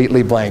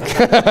completely blank.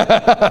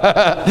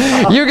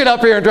 You get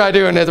up here and try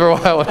doing this for a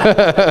while.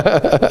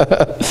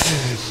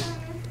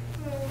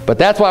 But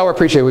that's why we're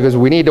preaching, because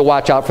we need to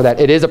watch out for that.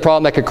 It is a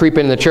problem that could creep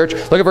into the church.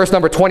 Look at verse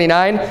number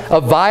 29.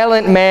 A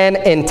violent man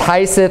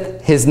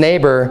enticeth his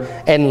neighbor,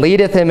 and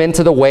leadeth him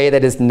into the way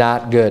that is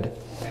not good.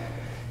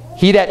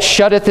 He that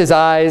shutteth his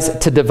eyes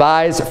to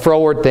devise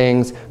froward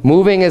things,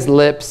 moving his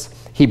lips,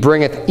 he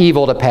bringeth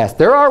evil to pass.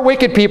 There are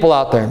wicked people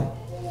out there,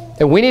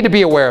 and we need to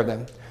be aware of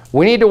them.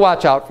 We need to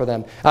watch out for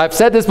them. I've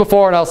said this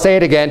before, and I'll say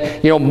it again.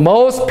 You know,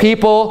 most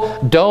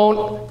people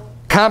don't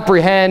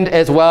comprehend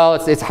as well.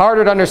 It's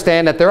harder to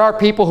understand that there are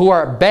people who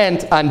are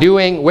bent on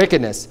doing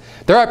wickedness.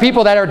 There are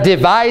people that are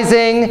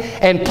devising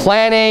and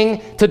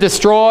planning to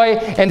destroy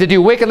and to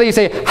do wickedly. You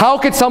say, how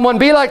could someone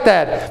be like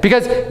that?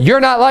 Because you're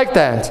not like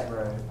that.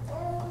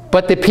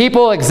 But the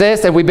people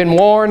exist, and we've been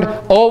warned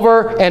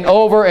over and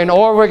over and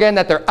over again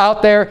that they're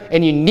out there,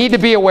 and you need to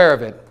be aware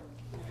of it.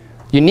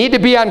 You need to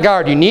be on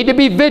guard. You need to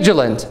be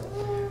vigilant.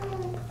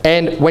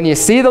 And when you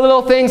see the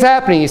little things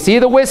happening, you see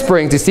the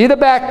whisperings, you see the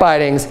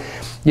backbitings,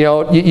 you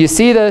know, you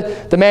see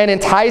the man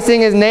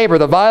enticing his neighbor,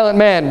 the violent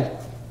man.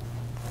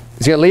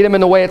 He's going to lead him in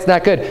the way it's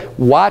not good.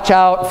 Watch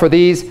out for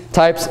these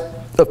types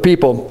of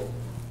people.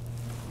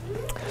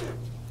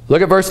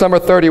 Look at verse number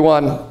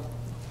 31.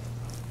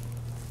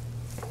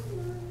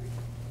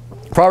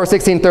 Proverbs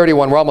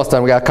 16:31. We're almost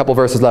done. We got a couple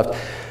verses left.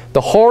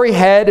 The hoary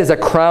head is a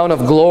crown of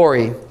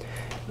glory,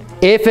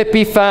 if it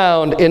be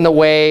found in the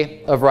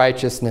way of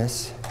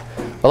righteousness.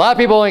 A lot of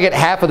people only get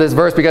half of this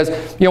verse because,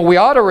 you know, we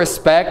ought to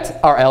respect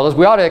our elders.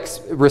 We ought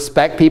to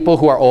respect people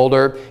who are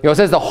older. You know, it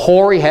says the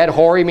hoary head.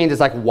 Hoary means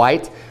it's like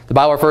white. The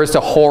Bible refers to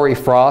hoary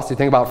frost. You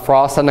think about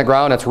frost on the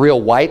ground, it's real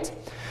white.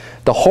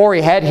 The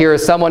hoary head here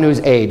is someone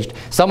who's aged,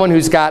 someone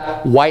who's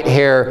got white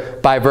hair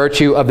by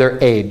virtue of their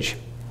age.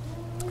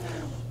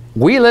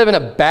 We live in a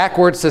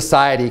backward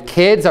society.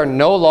 Kids are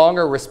no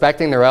longer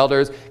respecting their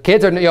elders.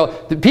 Kids are, you know,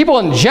 people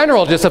in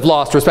general just have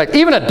lost respect.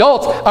 Even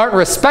adults aren't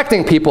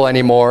respecting people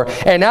anymore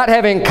and not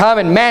having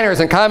common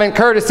manners and common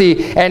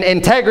courtesy and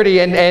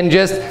integrity and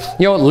just,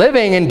 you know,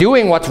 living and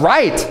doing what's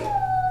right.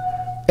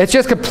 It's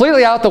just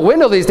completely out the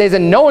window these days,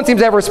 and no one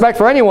seems to have respect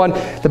for anyone.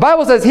 The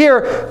Bible says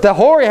here, the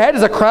hoary head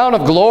is a crown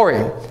of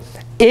glory,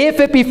 if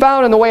it be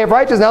found in the way of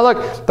righteousness. Now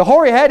look, the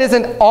hoary head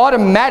isn't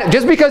automatic.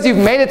 Just because you've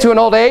made it to an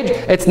old age,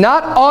 it's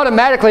not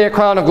automatically a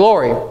crown of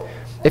glory.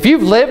 If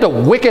you've lived a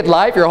wicked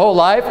life your whole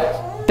life,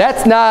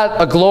 that's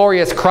not a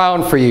glorious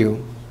crown for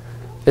you.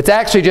 It's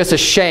actually just a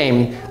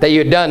shame that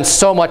you've done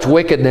so much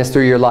wickedness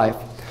through your life.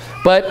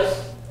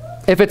 But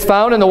if it's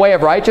found in the way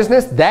of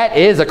righteousness, that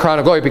is a crown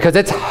of glory, because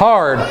it's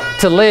hard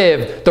to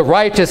live the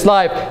righteous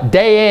life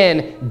day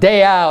in,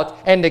 day out,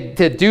 and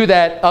to do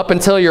that up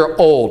until you're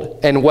old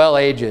and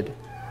well-aged.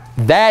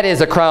 That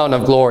is a crown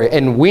of glory,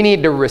 and we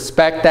need to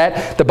respect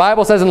that. The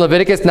Bible says in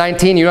Leviticus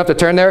 19, you don't have to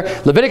turn there.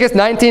 Leviticus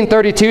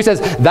 19:32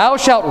 says, "Thou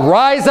shalt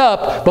rise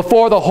up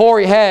before the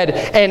hoary head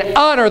and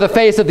honor the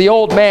face of the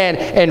old man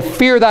and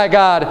fear thy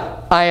God.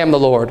 I am the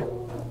Lord."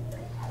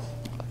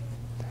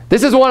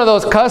 This is one of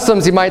those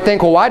customs you might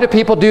think, well, why do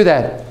people do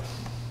that?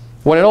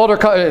 When an older,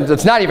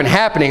 it's not even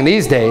happening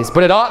these days,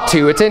 but it ought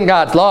to. It's in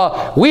God's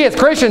law. We as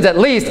Christians at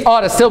least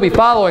ought to still be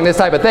following this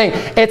type of thing.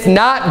 It's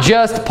not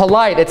just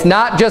polite. It's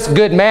not just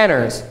good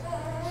manners.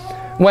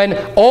 When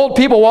old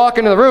people walk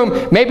into the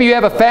room, maybe you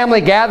have a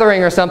family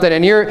gathering or something,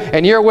 and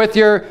you're with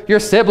your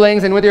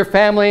siblings and with your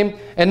family,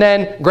 and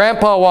then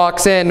Grandpa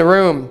walks in the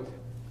room.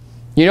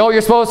 You know what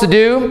you're supposed to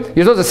do?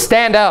 You're supposed to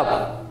stand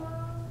up.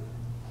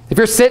 If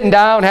you're sitting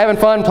down, having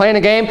fun, playing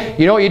a game,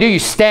 you know what you do? You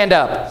stand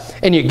up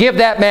and you give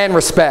that man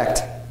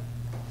respect.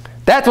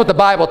 That's what the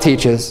Bible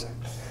teaches.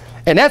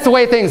 And that's the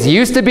way things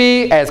used to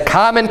be, as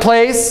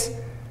commonplace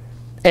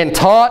and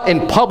taught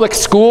in public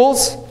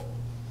schools.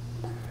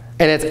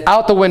 And it's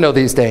out the window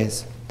these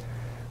days.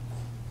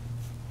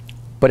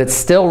 But it's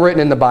still written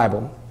in the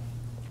Bible.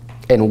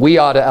 And we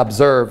ought to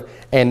observe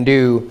and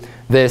do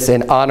this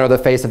and honor the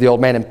face of the old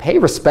man and pay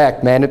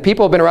respect, man. If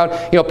people have been around,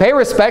 pay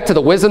respect to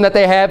the wisdom that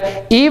they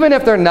have, even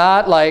if they're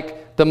not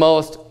like the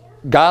most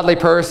godly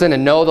person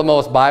and know the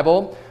most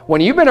Bible.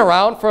 When you've been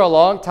around for a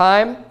long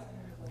time,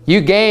 you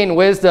gain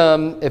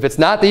wisdom. If it's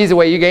not the easy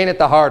way, you gain it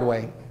the hard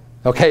way.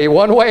 Okay,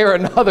 one way or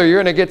another,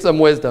 you're going to get some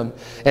wisdom.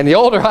 And the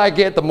older I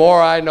get, the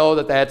more I know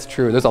that that's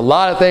true. There's a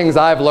lot of things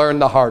I've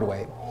learned the hard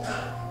way.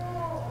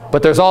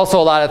 But there's also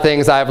a lot of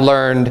things I've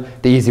learned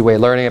the easy way,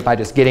 learning it by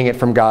just getting it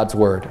from God's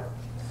Word.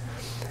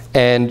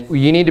 And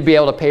you need to be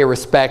able to pay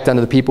respect unto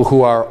the people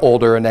who are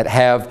older and that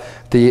have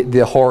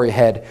the hoary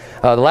head.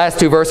 The last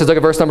two verses, look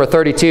at verse number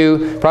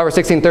 32, Proverbs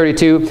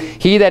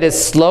 16:32. He that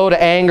is slow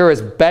to anger is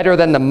better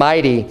than the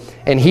mighty,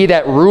 and he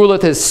that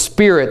ruleth his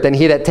spirit than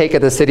he that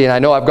taketh the city. And I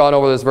know I've gone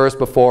over this verse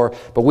before,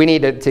 but we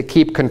need to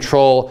keep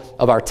control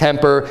of our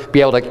temper,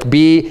 be able to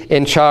be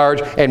in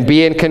charge and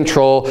be in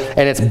control.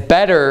 And it's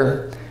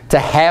better to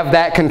have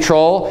that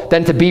control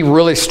than to be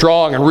really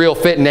strong and real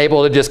fit and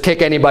able to just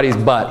kick anybody's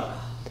butt.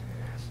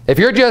 If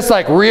you're just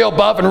like real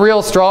buff and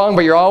real strong,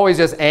 but you're always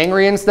just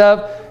angry and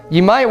stuff,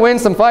 you might win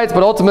some fights,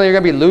 but ultimately you're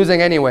going to be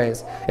losing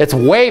anyways. It's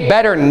way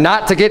better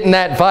not to get in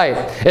that fight.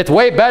 It's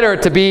way better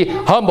to be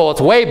humble.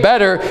 It's way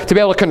better to be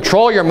able to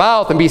control your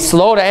mouth and be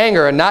slow to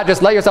anger and not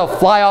just let yourself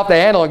fly off the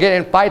handle and get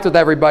in fights with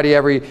everybody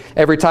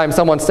every time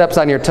someone steps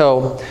on your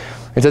toe.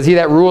 It says, he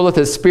that ruleth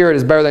his spirit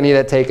is better than he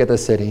that taketh a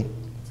city.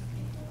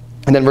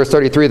 And then verse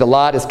 33, the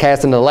lot is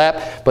cast into the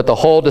lap, but the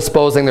whole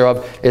disposing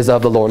thereof is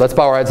of the Lord. Let's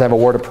bow our heads and have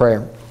a word of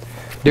prayer.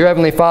 Dear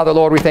Heavenly Father,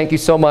 Lord, we thank you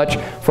so much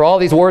for all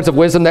these words of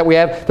wisdom that we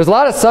have. There's a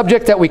lot of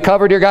subjects that we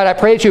covered, dear God. I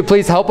pray that you would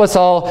please help us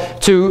all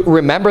to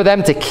remember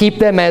them, to keep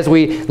them as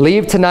we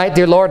leave tonight,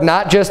 dear Lord,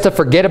 not just to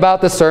forget about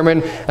the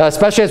sermon,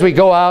 especially as we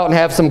go out and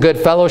have some good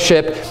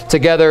fellowship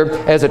together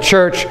as a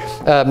church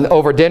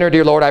over dinner,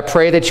 dear Lord. I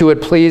pray that you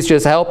would please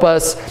just help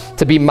us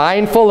to be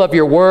mindful of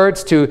your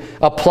words, to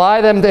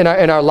apply them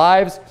in our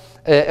lives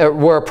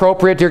where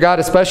appropriate, dear God,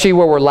 especially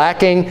where we're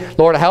lacking.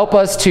 Lord, help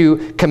us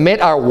to commit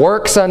our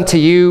works unto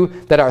you,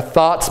 that our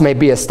thoughts may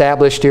be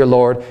established, dear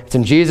Lord. It's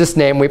in Jesus'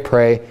 name we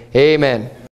pray. Amen.